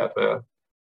know, we have a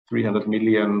 300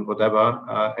 million, whatever,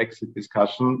 exit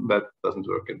discussion, that doesn't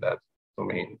work in that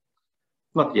domain.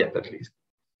 Not yet, at least.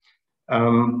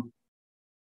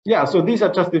 Yeah, so these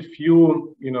are just a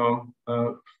few, you know,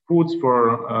 foods for,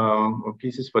 or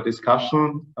pieces for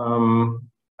discussion.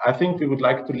 I think we would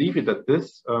like to leave it at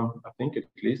this, I think at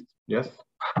least, yes.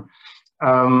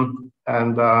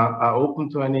 And are open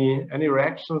to any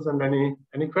reactions and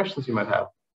any questions you might have.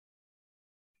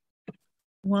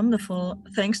 Wonderful.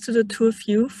 Thanks to the two of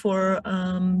you for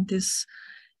this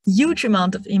huge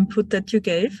amount of input that you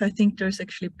gave. I think there's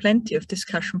actually plenty of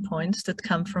discussion points that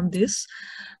come from this.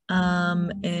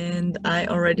 And I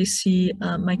already see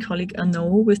my colleague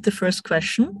Arnaud with the first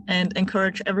question, and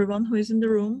encourage everyone who is in the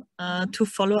room to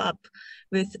follow up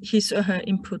with his or her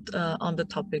input on the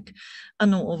topic.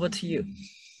 Arnaud, over to you.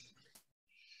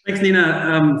 Thanks,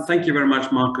 Nina. Thank you very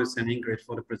much, Markus and Ingrid,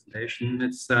 for the presentation.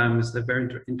 It's a very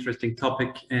interesting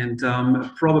topic, and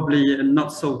probably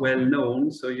not so well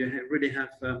known, so you really have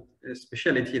a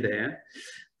speciality there.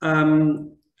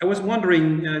 I was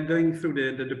wondering, going through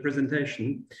the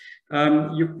presentation,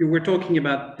 you were talking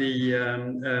about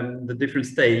the different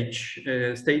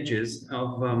stages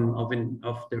of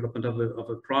development of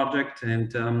a project,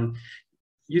 and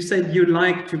you said you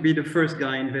like to be the first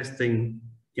guy investing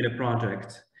in a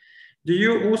project. Do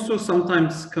you also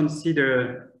sometimes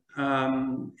consider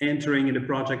entering in a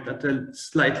project at a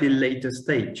slightly later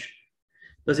stage?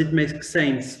 Does it make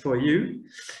sense for you?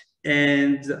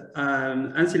 And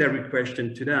ancillary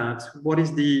question to that, what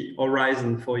is the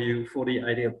horizon for you for the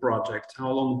ideal project?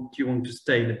 How long do you want to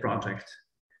stay in the project?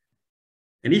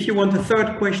 And if you want a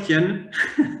third question,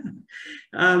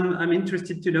 I'm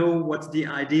interested to know what's the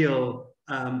ideal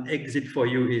exit for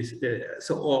you is,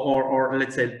 or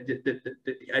let's say the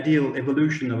ideal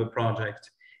evolution of a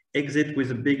project. Exit with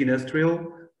a big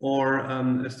industrial, or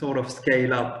a sort of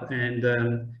scale up and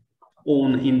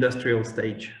own industrial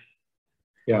stage?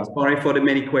 Yeah. Sorry for the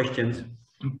many questions.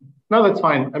 No, that's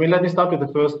fine. I mean, let me start with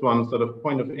the first one, sort of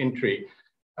point of entry.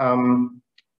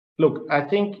 Look, I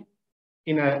think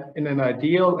in an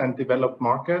ideal and developed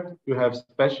market, you have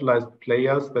specialized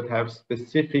players that have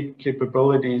specific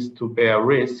capabilities to bear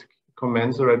risk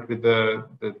commensurate with the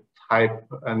type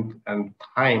and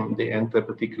time they enter a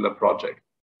particular project,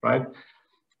 right?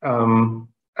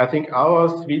 I think our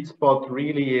sweet spot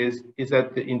really is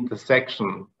at the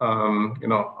intersection, you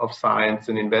know, of science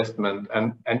and investment,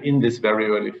 and in this very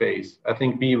early phase. I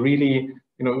think we really,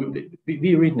 you know,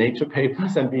 we read nature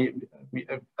papers, and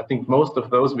I think most of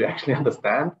those we actually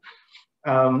understand,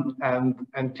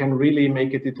 and can really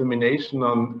make a determination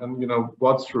on you know,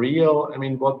 what's real. I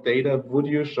mean, what data would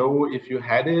you show if you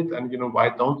had it, and you know, why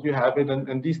don't you have it,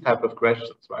 and these type of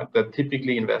questions, right, that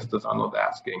typically investors are not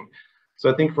asking. So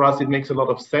I think for us it makes a lot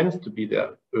of sense to be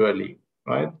there early,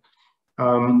 right?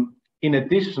 In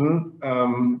addition,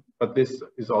 but this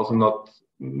is also not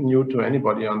new to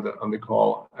anybody on the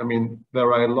call. I mean,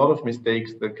 there are a lot of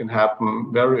mistakes that can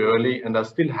happen very early and are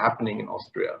still happening in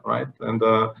Austria, right? And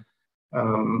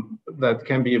that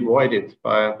can be avoided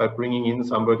by bringing in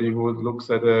somebody who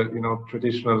looks at a, you know,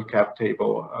 traditional cap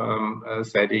table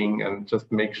setting, and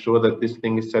just make sure that this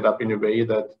thing is set up in a way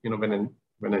that, you know,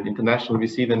 when an international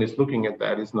VC then is looking at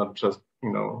that, it's not just,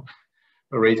 you know,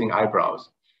 raising eyebrows.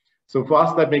 So for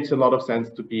us, that makes a lot of sense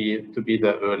to be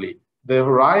there early. The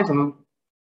horizon.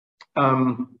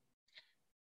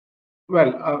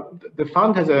 Well, the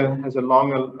fund has a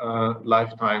longer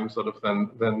lifetime sort of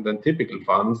than typical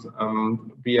funds.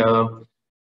 We are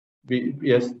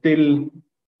still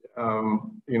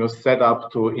you know, set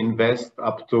up to invest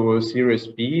up to Series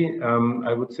B.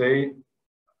 I would say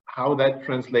how that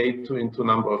translates into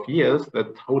number of years,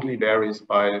 that totally varies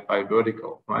by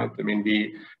vertical, right? I mean,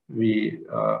 we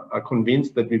are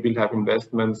convinced that we will have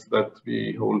investments that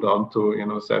we hold on to, you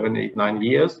know, 7, 8, 9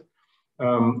 years.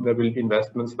 There will be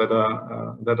investments that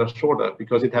are shorter,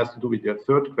 because it has to do with your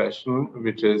third question,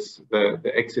 which is the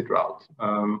exit route.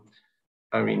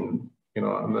 I mean,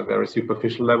 on a very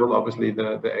superficial level. Obviously,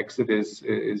 the exit is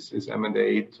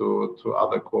M&A to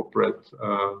other corporate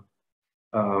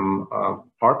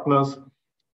partners.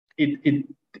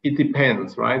 It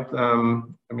depends, right?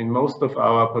 I mean, most of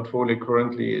our portfolio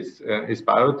currently is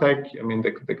biotech. I mean,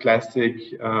 the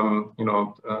classic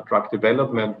drug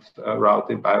development route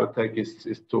in biotech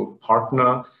is to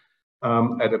partner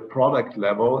at a product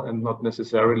level and not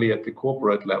necessarily at the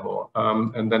corporate level.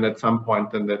 And then at some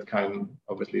point, then that can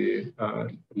obviously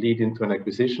lead into an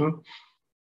acquisition.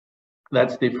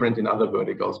 That's different in other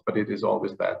verticals, but it is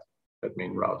always that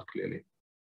main route, clearly.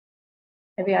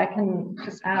 Maybe I can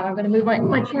just add, I'm going to move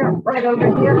my chair right over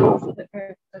here.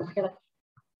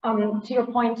 To your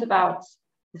point about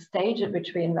the stage at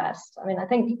which we invest, I mean, I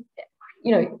think,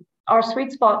 our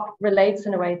sweet spot relates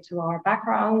in a way to our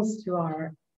backgrounds, to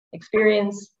our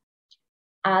experience.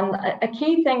 And a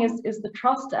key thing is the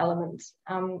trust element.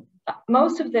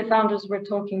 Most of the founders we're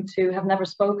talking to have never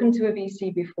spoken to a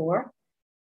VC before.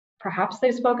 Perhaps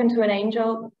they've spoken to an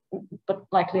angel, but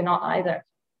likely not either.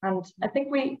 And I think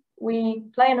we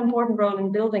play an important role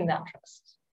in building that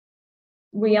trust.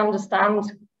 We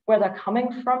understand where they're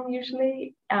coming from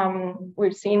usually.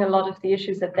 We've seen a lot of the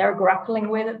issues that they're grappling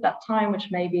with at that time, which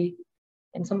may be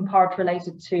in some part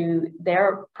related to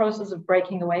their process of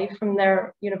breaking away from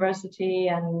their university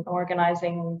and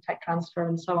organizing tech transfer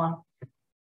and so on.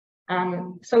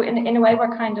 So in a way,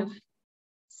 we're kind of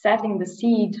setting the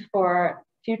seed for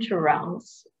future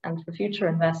rounds and for future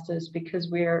investors,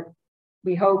 because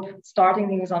we hope starting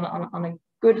things on a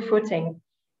good footing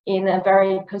in a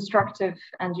very constructive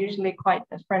and usually quite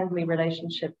a friendly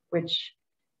relationship, which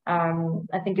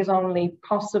I think is only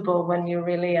possible when you're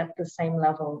really at the same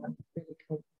level and really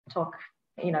can talk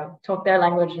their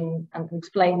language and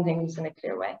explain things in a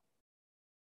clear way.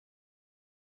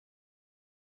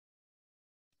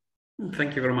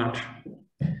 Thank you very much.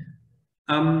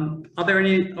 Are there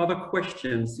any other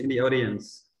questions in the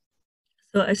audience?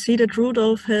 So I see that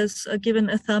Rudolf has given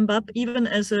a thumb up, even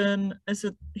as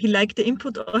he liked the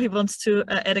input, or he wants to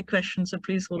add a question. So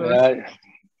please, Rudolf.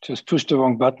 Just pushed the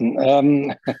wrong button.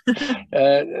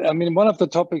 I mean, one of the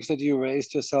topics that you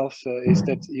raised yourself is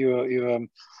that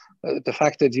the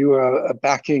fact that you are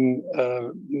backing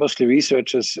mostly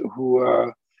researchers who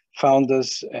are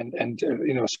founders and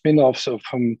spin-offs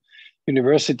from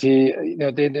university.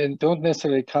 They don't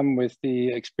necessarily come with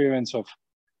the experience of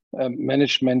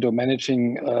management or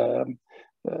managing a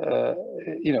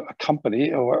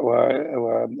company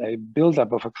or a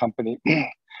build-up of a company.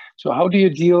 So how do you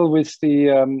deal with the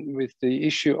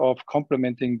issue of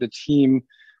complementing the team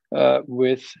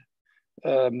with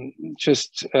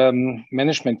just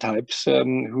management types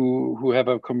who have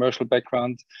a commercial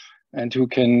background and who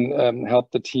can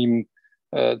help the team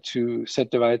to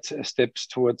set the right steps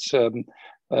towards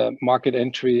market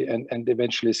entry and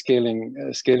eventually scaling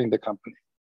the company?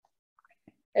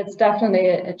 It's definitely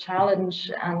a challenge,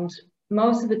 and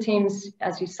most of the teams,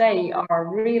 as you say, are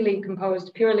really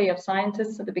composed purely of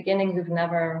scientists at the beginning who've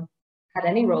never had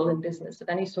any role in business of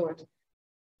any sort.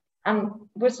 And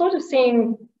we're sort of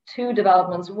seeing two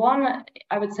developments. One,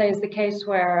 I would say, is the case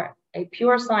where a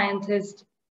pure scientist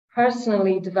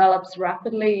personally develops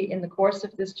rapidly in the course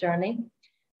of this journey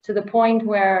to the point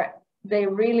where they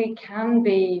really can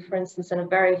be, for instance, a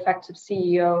very effective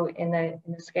CEO in a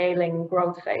scaling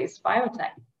growth phase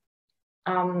biotech.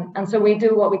 And so we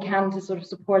do what we can to sort of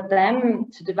support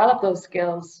them to develop those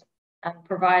skills and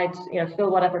provide, fill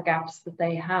whatever gaps that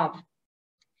they have.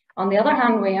 On the other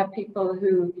hand, we have people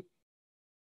who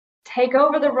take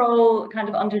over the role kind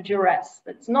of under duress.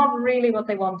 It's not really what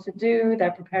they want to do.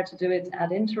 They're prepared to do it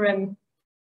ad interim,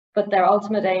 but their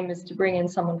ultimate aim is to bring in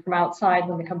someone from outside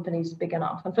when the company's big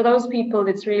enough. And for those people,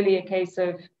 it's really a case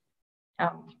of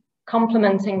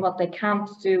complementing what they can't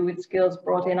do with skills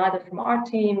brought in either from our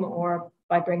team or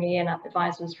by bringing in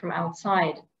advisors from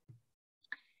outside.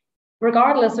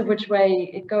 Regardless of which way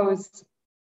it goes,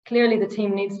 clearly the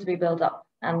team needs to be built up.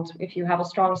 And if you have a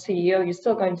strong CEO, you're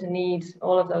still going to need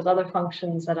all of those other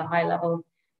functions at a high level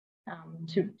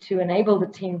to enable the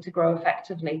team to grow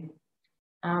effectively.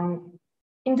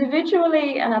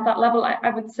 Individually and at that level, I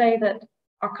would say that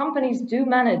our companies do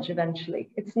manage eventually.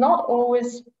 It's not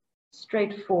always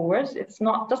straightforward.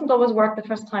 Doesn't always work the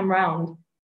first time round,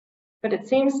 but it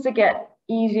seems to get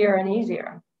easier and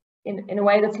easier in a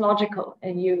way that's logical.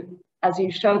 And as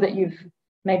you show that you've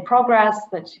made progress,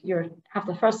 that you have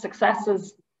the first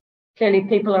successes, clearly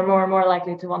people are more and more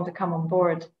likely to want to come on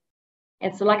board.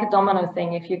 It's like a domino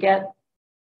thing. If you get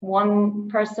one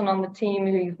person on the team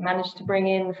who you've managed to bring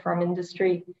in from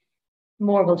industry,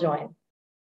 more will join.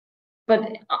 But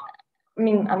I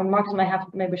mean, Marcus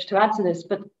may wish to add to this,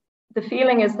 but the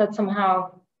feeling is that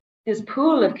somehow this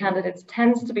pool of candidates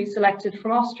tends to be selected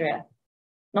from Austria.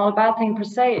 Not a bad thing per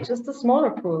se, it's just a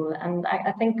smaller pool. And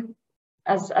I think,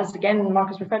 as again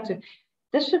Marcus referred to,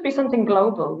 this should be something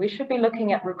global. We should be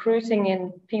looking at recruiting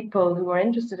in people who are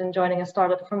interested in joining a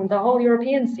startup from the whole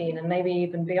European scene and maybe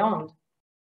even beyond.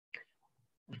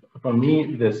 For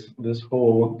me, this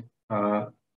whole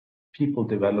people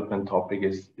development topic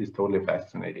is totally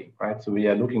fascinating, right? So we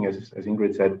are looking, as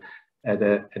Ingrid said, at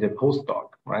a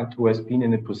postdoc, right, who has been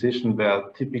in a position where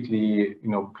typically,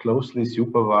 closely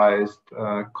supervised,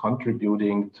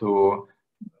 contributing to,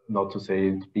 not to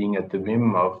say being at the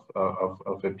whim of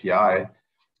a PI,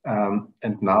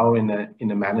 and now in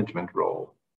a management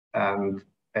role, and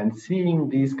seeing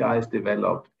these guys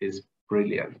develop is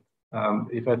brilliant.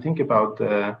 If I think about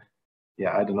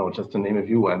I don't know, just to name a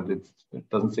few, and it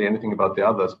doesn't say anything about the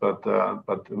others, but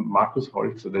Markus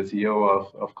Holzer, the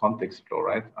CEO of Contextflow,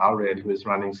 right? Ariel, who is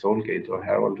running Soulgate, or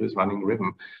Harold, who is running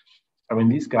Ribbon. I mean,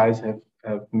 these guys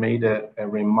have made a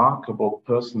remarkable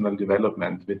personal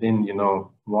development within,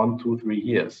 1, 2, 3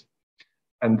 years.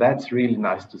 And that's really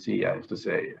nice to see, I have to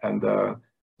say. And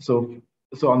so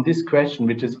on this question,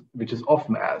 which is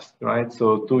often asked, right?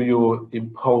 So do you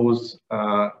impose,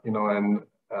 an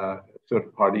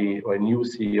third party or a new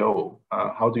CEO?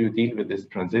 How do you deal with this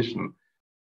transition?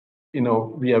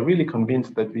 We are really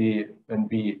convinced that when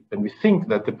we think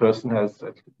that the person has,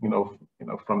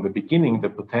 from the beginning, the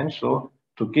potential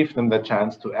to give them the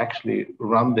chance to actually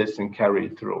run this and carry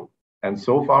it through. And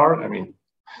so far, I mean,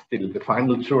 still the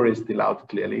final jury is still out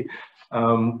clearly,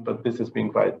 but this has been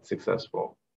quite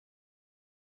successful.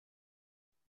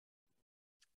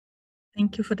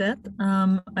 Thank you for that.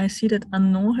 I see that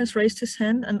Arnaud has raised his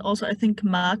hand, and also I think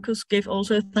Marcus gave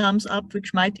also a thumbs up,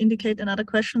 which might indicate another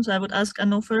question. So I would ask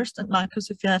Arnaud first, and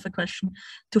Marcus, if you have a question,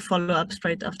 to follow up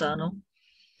straight after Arnaud.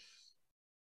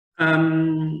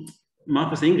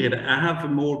 Marcus, Ingrid, I have a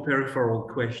more peripheral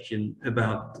question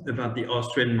about the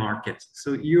Austrian market.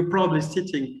 So you're probably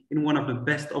sitting in one of the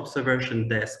best observation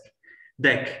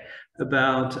deck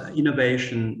about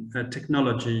innovation,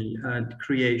 technology,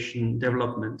 creation,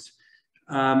 development,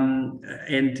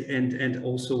 and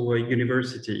also a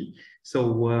university.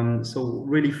 So so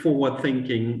really forward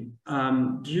thinking.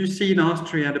 Do you see in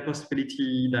Austria the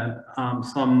possibility that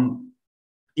some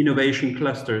innovation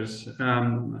clusters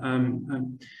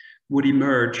would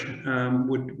emerge,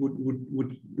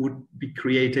 would be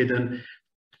created, and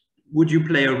would you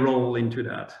play a role into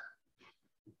that?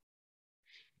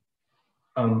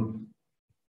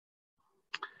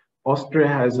 Austria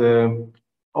has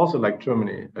also like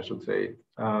Germany, I should say,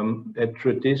 a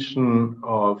tradition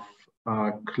of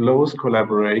close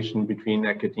collaboration between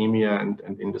academia and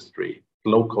industry,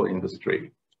 local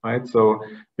industry, right? So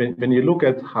when you look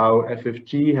at how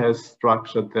FFG has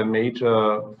structured their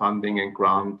major funding and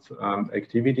grant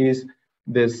activities,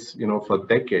 this, for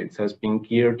decades has been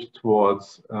geared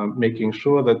towards making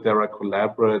sure that there are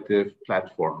collaborative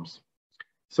platforms.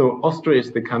 So Austria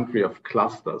is the country of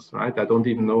clusters, right? I don't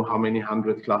even know how many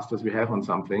 100 clusters we have on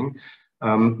something,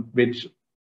 which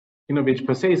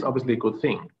per se is obviously a good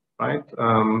thing, right?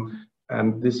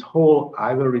 And this whole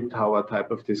ivory tower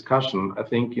type of discussion, I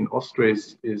think in Austria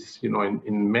is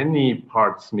in many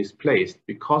parts misplaced,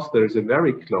 because there is a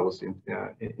very close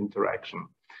interaction.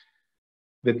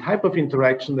 The type of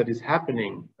interaction that is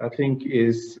happening, I think,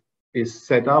 is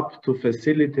set up to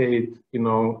facilitate,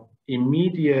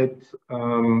 immediate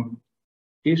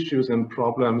issues and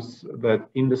problems that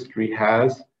industry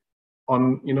has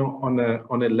on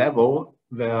a level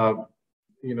where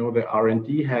the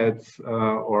R&D heads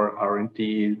or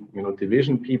R&D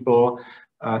division people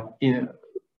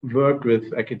work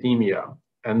with academia,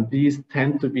 and these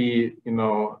tend to be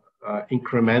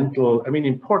incremental, I mean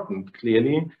important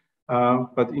clearly,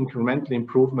 but incremental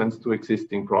improvements to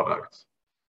existing products.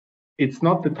 It's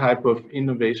not the type of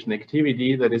innovation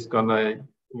activity that is gonna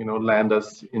land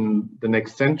us in the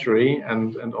next century,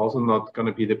 and also not going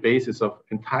to be the basis of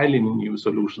entirely new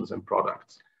solutions and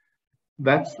products.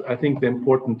 That's, I think, the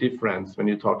important difference when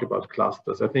you talk about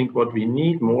clusters. I think what we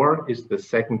need more is the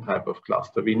second type of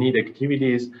cluster. We need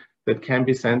activities that can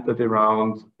be centered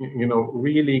around,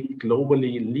 really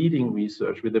globally leading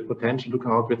research with the potential to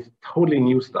come out with totally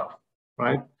new stuff,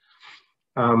 right?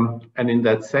 And in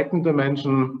that second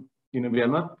dimension, we are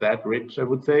not that rich, I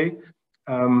would say.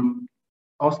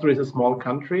 Austria is a small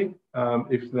country.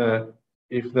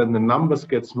 If the numbers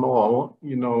get small,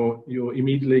 you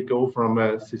immediately go from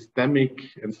a systemic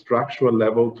and structural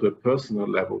level to a personal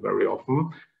level very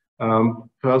often.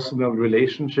 Personal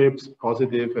relationships,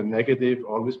 positive and negative,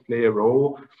 always play a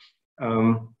role.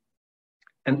 And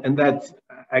that's,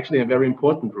 actually a very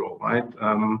important role, right?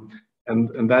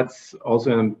 And that's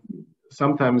also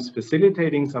sometimes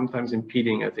facilitating, sometimes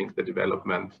impeding, I think, the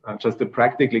development. Just a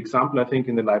practical example, I think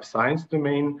in the life science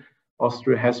domain,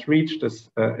 Austria has reached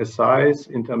a size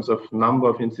in terms of number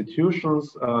of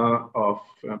institutions, of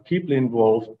people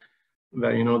involved,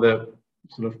 where, you know, the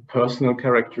sort of personal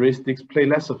characteristics play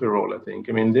less of a role, I think.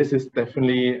 I mean, this is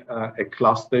definitely a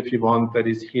cluster, if you want, that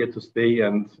is here to stay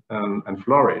and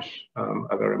flourish,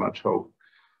 I very much hope.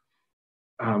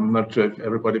 I'm not sure if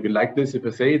everybody will like this if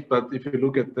I say it, but if you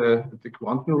look at the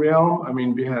quantum realm, I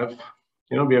mean, we have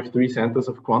 3 centers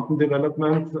of quantum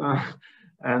development,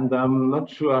 and I'm not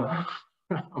sure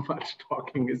how much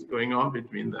talking is going on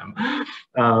between them.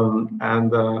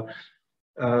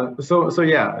 So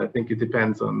yeah, I think it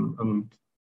depends on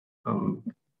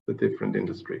the different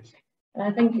industries. And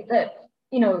I think that,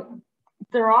 you know,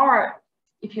 there are,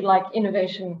 if you like,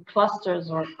 innovation clusters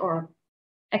or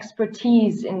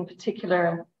expertise in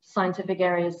particular scientific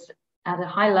areas at a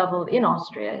high level in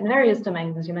Austria in various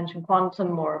domains, as you mentioned,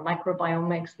 quantum or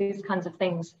microbiomics, these kinds of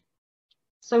things.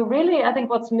 So really, I think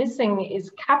what's missing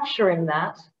is capturing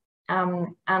that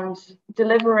and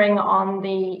delivering on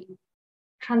the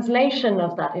translation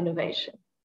of that innovation.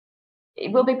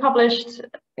 It will be published,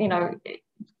 you know,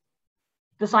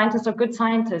 the scientists are good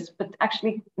scientists, but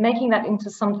actually making that into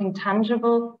something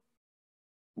tangible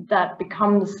that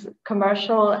becomes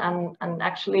commercial and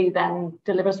actually then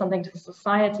delivers something to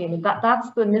society. I mean,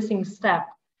 that's the missing step.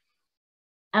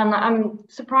 And I'm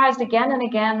surprised again and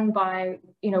again by,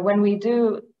 you know, when we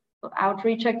do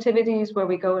outreach activities where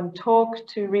we go and talk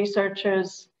to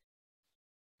researchers,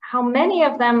 how many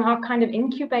of them are kind of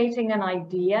incubating an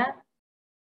idea,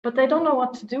 but they don't know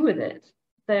what to do with it.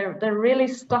 They're really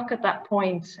stuck at that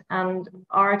point. And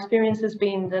our experience has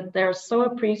been that they're so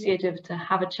appreciative to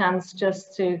have a chance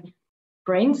just to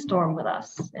brainstorm with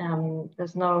us.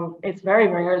 It's very,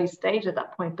 very early stage at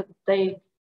that point, but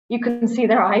you can see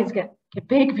their eyes get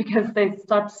big because they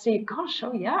start to see, gosh,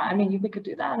 oh yeah, I mean, we could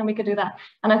do that and we could do that.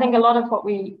 And I think a lot of what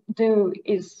we do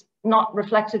is not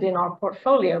reflected in our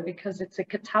portfolio because it's a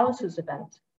catalysis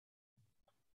event.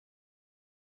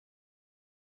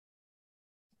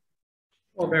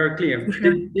 Well, very clear.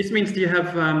 This means you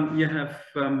have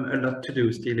a lot to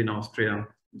do still in Austria.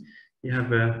 You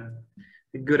have a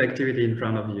good activity in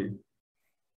front of you.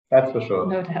 That's for sure.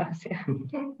 No doubt, yeah.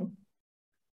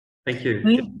 Thank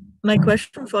you. My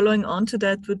question following on to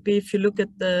that would be, if you look at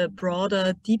the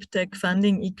broader deep tech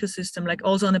funding ecosystem, like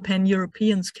also on a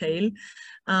pan-European scale,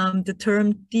 the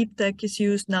term deep tech is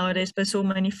used nowadays by so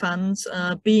many funds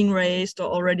being raised or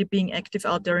already being active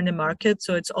out there in the market.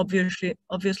 So it's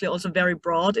obviously also very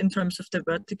broad in terms of the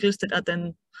verticals that are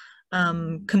then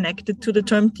connected to the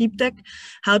term deep tech.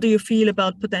 How do you feel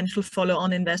about potential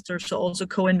follow-on investors, so also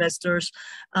co-investors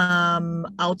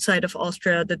outside of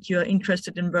Austria that you are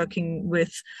interested in working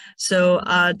with? So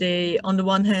are they, on the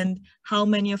one hand, how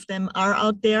many of them are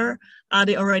out there? Are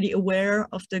they already aware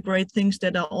of the great things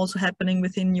that are also happening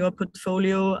within your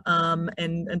portfolio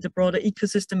and the broader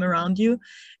ecosystem around you?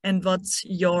 And what's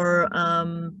your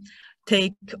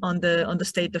take on the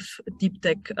state of deep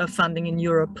tech funding in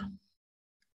Europe?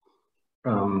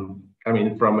 I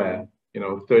mean, from a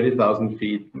 30,000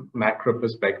 feet macro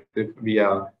perspective,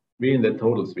 we're in the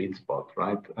total sweet spot,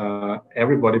 right?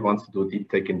 Everybody wants to do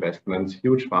deep tech investments.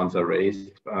 Huge funds are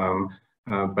raised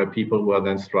by people who are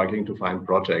then struggling to find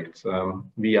projects.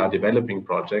 We are developing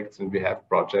projects and we have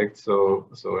projects. So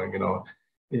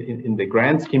in the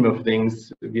grand scheme of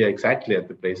things, we are exactly at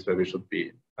the place where we should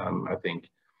be, I think.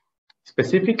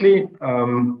 Specifically,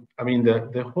 I mean,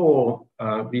 the whole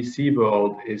VC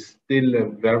world is still a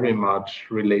very much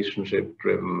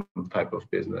relationship-driven type of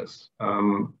business.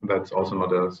 That's also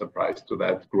not a surprise to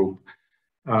that group.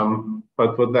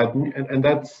 But what that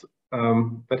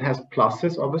that has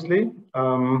pluses, obviously,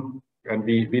 and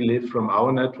we live from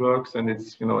our networks. And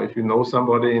it's if you know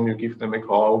somebody and you give them a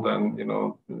call, then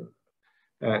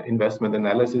investment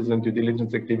analysis and due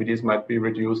diligence activities might be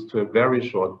reduced to a very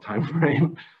short time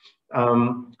frame.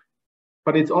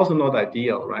 But it's also not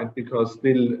ideal, right? Because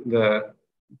still,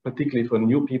 particularly for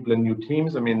new people and new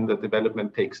teams, I mean, the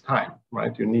development takes time,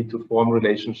 right? You need to form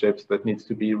relationships. That needs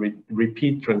to be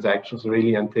repeat transactions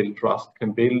really until trust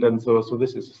can build. And so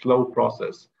this is a slow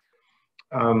process.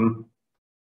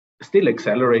 Still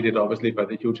accelerated, obviously, by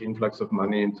the huge influx of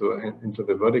money into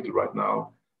the vertical right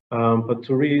now. But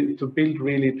to build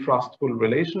really trustful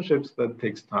relationships, that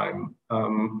takes time.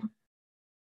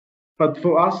 But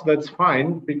for us, that's fine,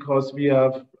 because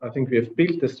I think we have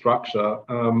built a structure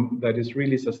that is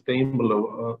really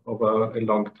sustainable over a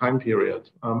long time period.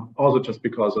 Also, just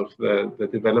because of the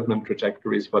development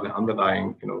trajectories for the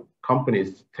underlying,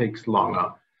 companies takes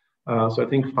longer. So I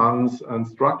think funds and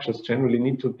structures generally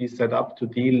need to be set up to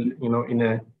deal, in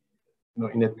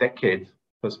a decade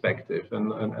perspective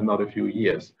and not a few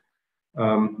years.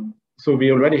 So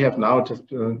we already have now,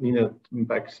 just Nina,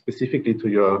 back specifically to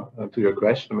your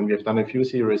question. I mean, we have done a few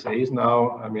Series A's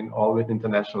now. I mean, all with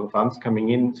international funds coming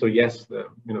in. So yes,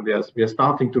 we are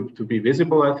starting to be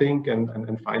visible, I think,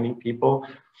 and finding people,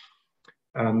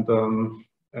 and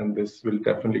this will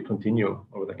definitely continue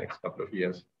over the next couple of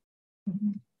years.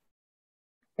 Mm-hmm.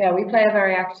 Yeah, we play a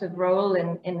very active role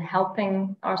in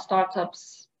helping our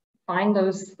startups find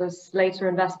those later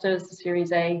investors, the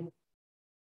Series A.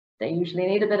 They usually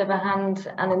need a bit of a hand,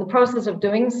 and in the process of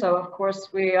doing so, of course,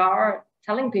 we are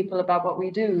telling people about what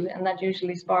we do, and that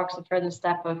usually sparks a further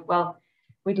step of, well,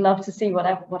 we'd love to see what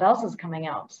else is coming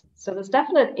out. So there's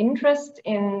definite interest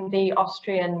in the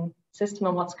Austrian system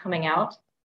and what's coming out.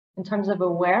 In terms of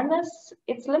awareness,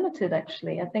 it's limited,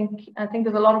 actually. I think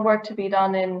there's a lot of work to be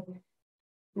done in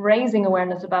raising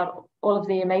awareness about all of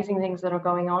the amazing things that are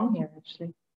going on here,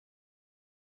 actually.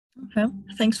 Okay,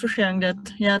 thanks for sharing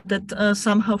that. Yeah, that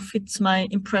somehow fits my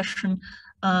impression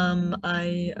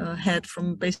I had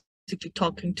from basically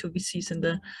talking to VCs in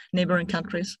the neighboring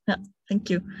countries. Yeah, thank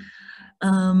you.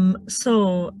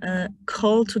 So,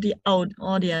 call to the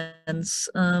audience.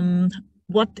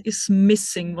 What is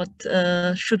missing? What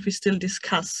should we still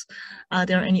discuss? Are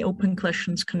there any open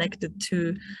questions connected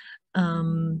to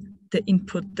the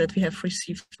input that we have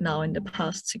received now in the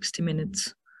past 60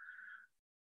 minutes?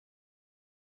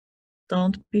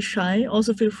 Don't be shy.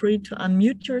 Also feel free to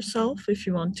unmute yourself if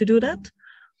you want to do that.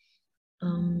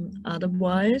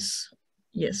 Otherwise,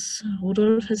 yes,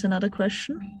 Rudolf has another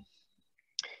question.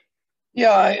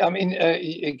 Yeah, I mean,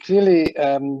 clearly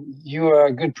you are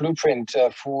a good blueprint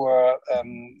for,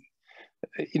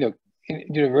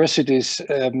 universities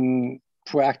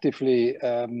proactively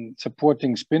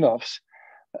supporting spin-offs.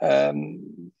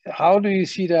 How do you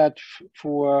see that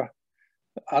for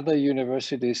other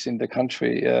universities in the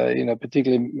country,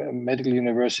 particularly medical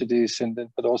universities,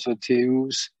 but also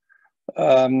TUs?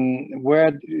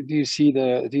 Where do you see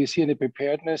any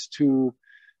preparedness to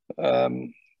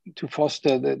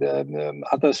foster the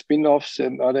other spin-offs?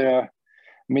 And are there?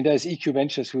 I mean, there's EQ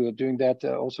Ventures who are doing that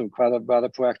also quite rather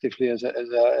proactively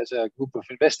as a group of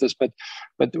investors. But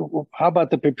how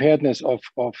about the preparedness of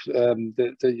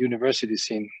the university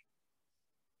scene?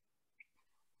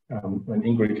 And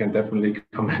Ingrid can definitely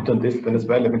comment on this then as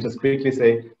well. Let me just quickly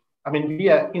say, I mean, we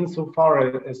are insofar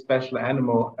a special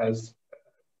animal as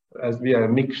we are a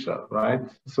mixture, right?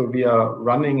 So we are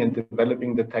running and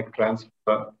developing the tech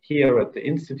transfer here at the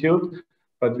institute,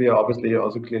 but we are obviously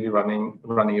also clearly running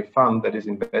a fund that is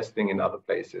investing in other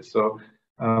places. So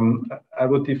I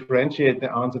would differentiate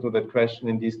the answer to that question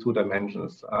in these two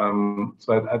dimensions.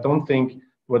 So I don't think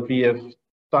what we have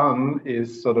done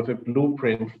is sort of a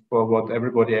blueprint for what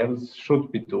everybody else should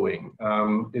be doing.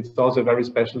 It's also a very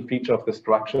special feature of the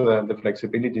structure and the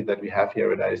flexibility that we have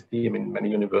here at IST. I mean, many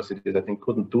universities, I think,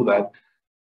 couldn't do that.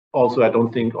 Also, I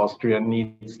don't think Austria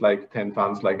needs like 10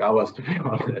 funds like ours, to be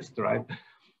honest, right?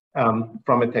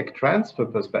 From a tech transfer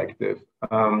perspective,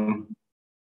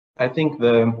 I think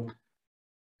the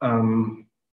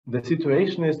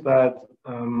situation is that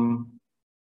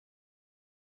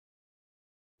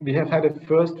we have had a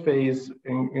first phase,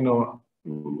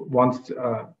 once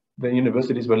the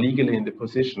universities were legally in the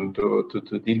position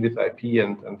to deal with IP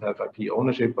and have IP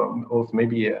ownership of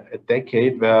maybe a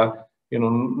decade where,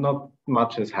 not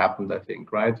much has happened, I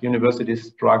think, right? Universities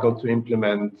struggle to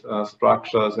implement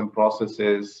structures and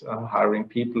processes, hiring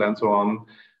people and so on.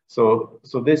 So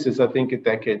this is, I think, a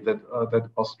decade that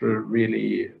Austria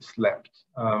really slept.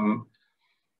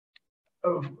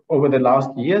 Over the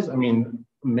last years, I mean,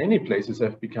 many places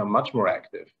have become much more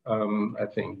active, I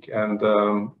think, and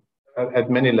at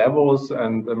many levels.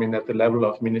 And I mean, at the level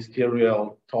of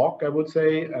ministerial talk, I would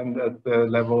say, and at the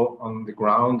level on the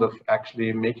ground of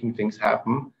actually making things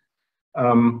happen.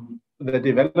 The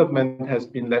development has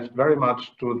been left very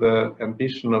much to the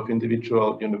ambition of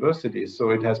individual universities.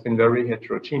 So it has been very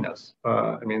heterogeneous.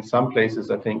 I mean, some places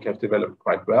I think have developed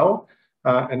quite well,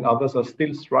 and others are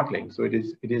still struggling. So it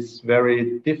is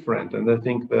very different. And I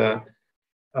think the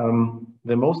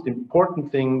most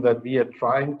important thing that we are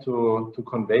trying to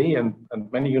convey, and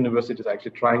many universities are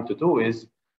actually trying to do, is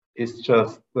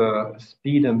just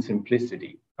speed and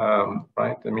simplicity,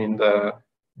 right? I mean,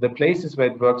 the places where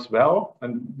it works well,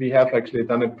 and we have actually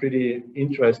done a pretty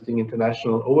interesting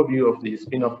international overview of the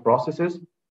spin-off processes,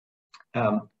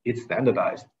 it's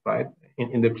standardized, right?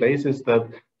 In the places that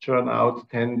churn out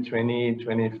 10, 20,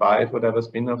 25, whatever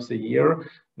spin-offs a year,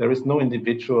 there is no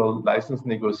individual license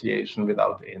negotiation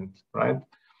without end, right?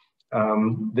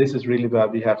 This is really where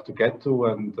we have to get to,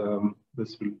 and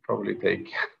this will probably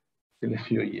take still a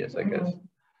few years, I guess.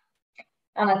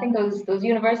 And I think those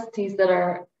universities that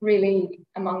are really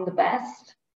among the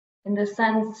best, in the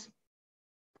sense,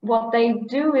 what they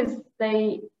do is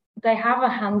they have a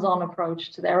hands-on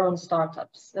approach to their own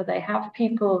startups. So they have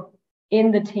people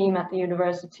in the team at the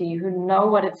university who know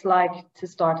what it's like to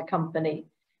start a company,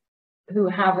 who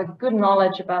have a good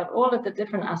knowledge about all of the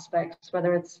different aspects,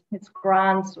 whether it's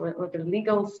grants or the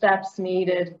legal steps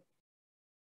needed,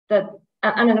 and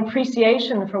an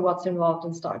appreciation for what's involved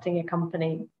in starting a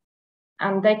company.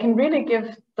 And they can really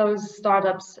give those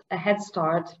startups a head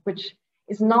start, which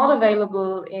is not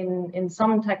available in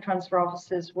some tech transfer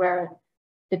offices where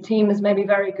the team is maybe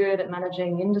very good at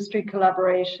managing industry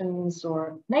collaborations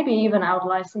or maybe even out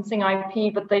licensing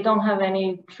IP, but they don't have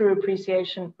any true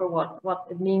appreciation for what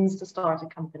it means to start a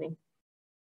company.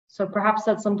 So perhaps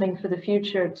that's something for the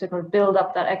future, to kind of build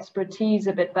up that expertise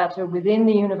a bit better within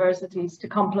the universities to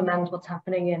complement what's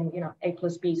happening in, you know,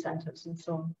 A+B centers and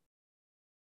so on.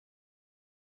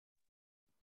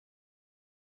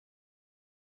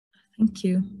 Thank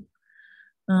you.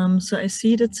 So I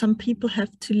see that some people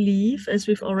have to leave as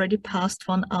we've already passed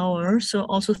 1 hour. So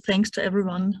also thanks to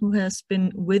everyone who has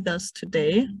been with us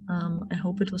today. I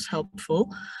hope it was helpful.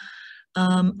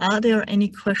 Are there any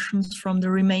questions from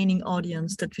the remaining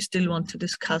audience that we still want to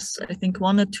discuss? I think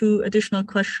 1 or 2 additional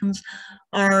questions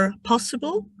are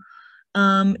possible.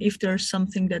 If there's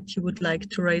something that you would like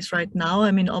to raise right now,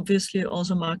 I mean, obviously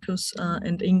also Markus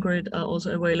and Ingrid are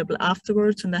also available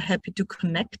afterwards and are happy to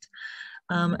connect.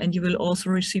 And you will also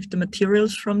receive the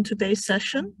materials from today's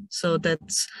session. So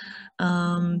that's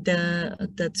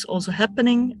also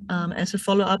happening as a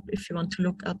follow-up. If you want to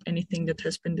look up anything that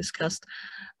has been discussed,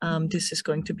 this is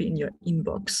going to be in your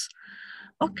inbox.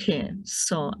 Okay,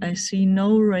 so I see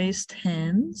no raised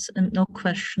hands and no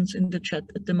questions in the chat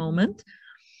at the moment,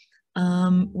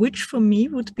 which for me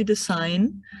would be the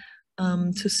sign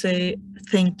to say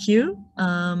thank you.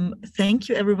 Thank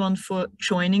you everyone for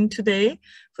joining today,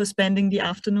 for spending the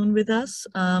afternoon with us.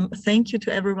 Thank you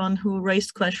to everyone who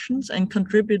raised questions and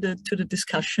contributed to the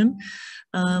discussion.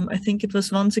 I think it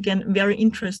was once again very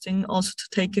interesting also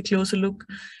to take a closer look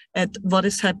at what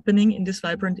is happening in this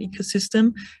vibrant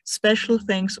ecosystem. Special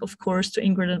thanks, of course, to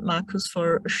Ingrid and Markus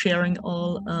for sharing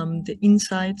all the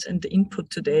insights and the input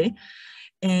today.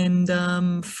 And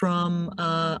from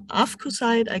AVCO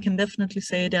side, I can definitely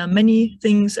say there are many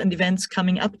things and events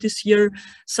coming up this year,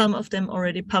 some of them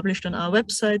already published on our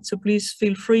website. So please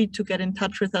feel free to get in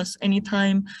touch with us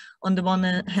anytime. On the one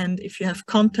hand, if you have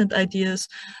content ideas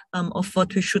of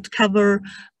what we should cover,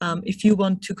 if you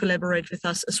want to collaborate with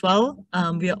us as well,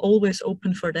 we are always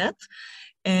open for that.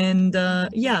 And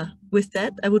yeah, with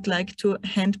that, I would like to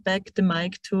hand back the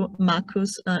mic to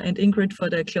Markus and Ingrid for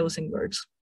their closing words.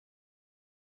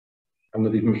 I'm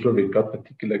not even sure we've got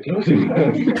particular closing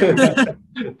words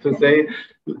to say.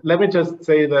 Let me just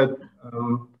say that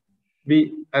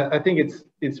I think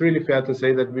it's really fair to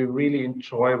say that we really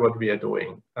enjoy what we are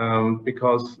doing,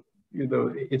 because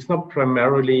it's not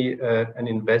primarily an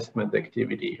investment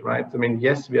activity, right? I mean,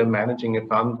 yes, we are managing a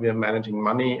fund, we are managing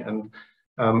money, and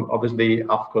obviously,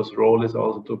 AVCO's role is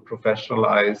also to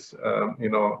professionalize,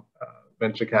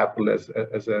 venture capital as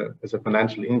a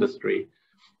financial industry.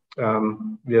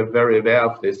 We are very aware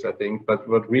of this, I think, but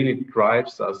what really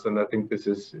drives us, and I think this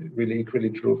is really equally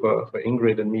true for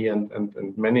Ingrid and me and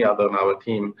many others on our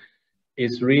team,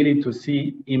 is really to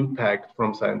see impact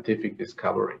from scientific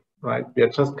discovery, right? We are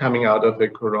just coming out of a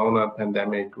corona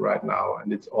pandemic right now,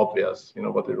 and it's obvious,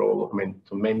 what the role of,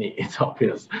 to many, it's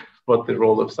obvious what the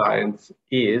role of science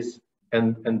is.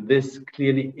 And this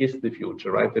clearly is the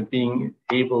future, right? That being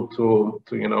able to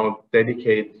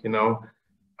dedicate,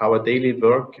 our daily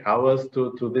work hours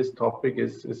to this topic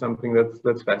is something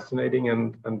that's fascinating,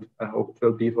 and I hope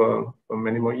will be for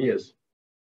many more years.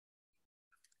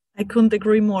 I couldn't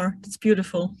agree more. It's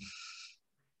beautiful.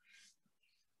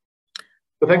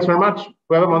 So thanks very much.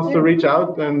 Whoever wants to reach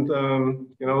out and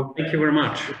thank you very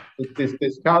much.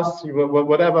 Discuss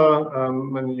whatever,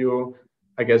 when you,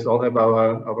 I guess, all have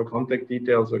our contact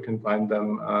details or can find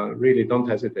them. Really, don't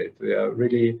hesitate. They are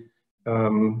really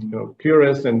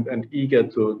curious and eager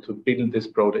to build this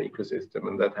broader ecosystem,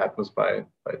 and that happens by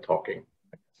talking.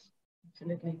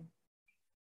 Absolutely.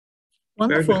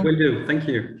 Wonderful. Very good, will do. Thank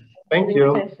you. Thank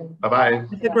you. Bye-bye.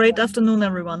 Have a great afternoon,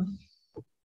 everyone.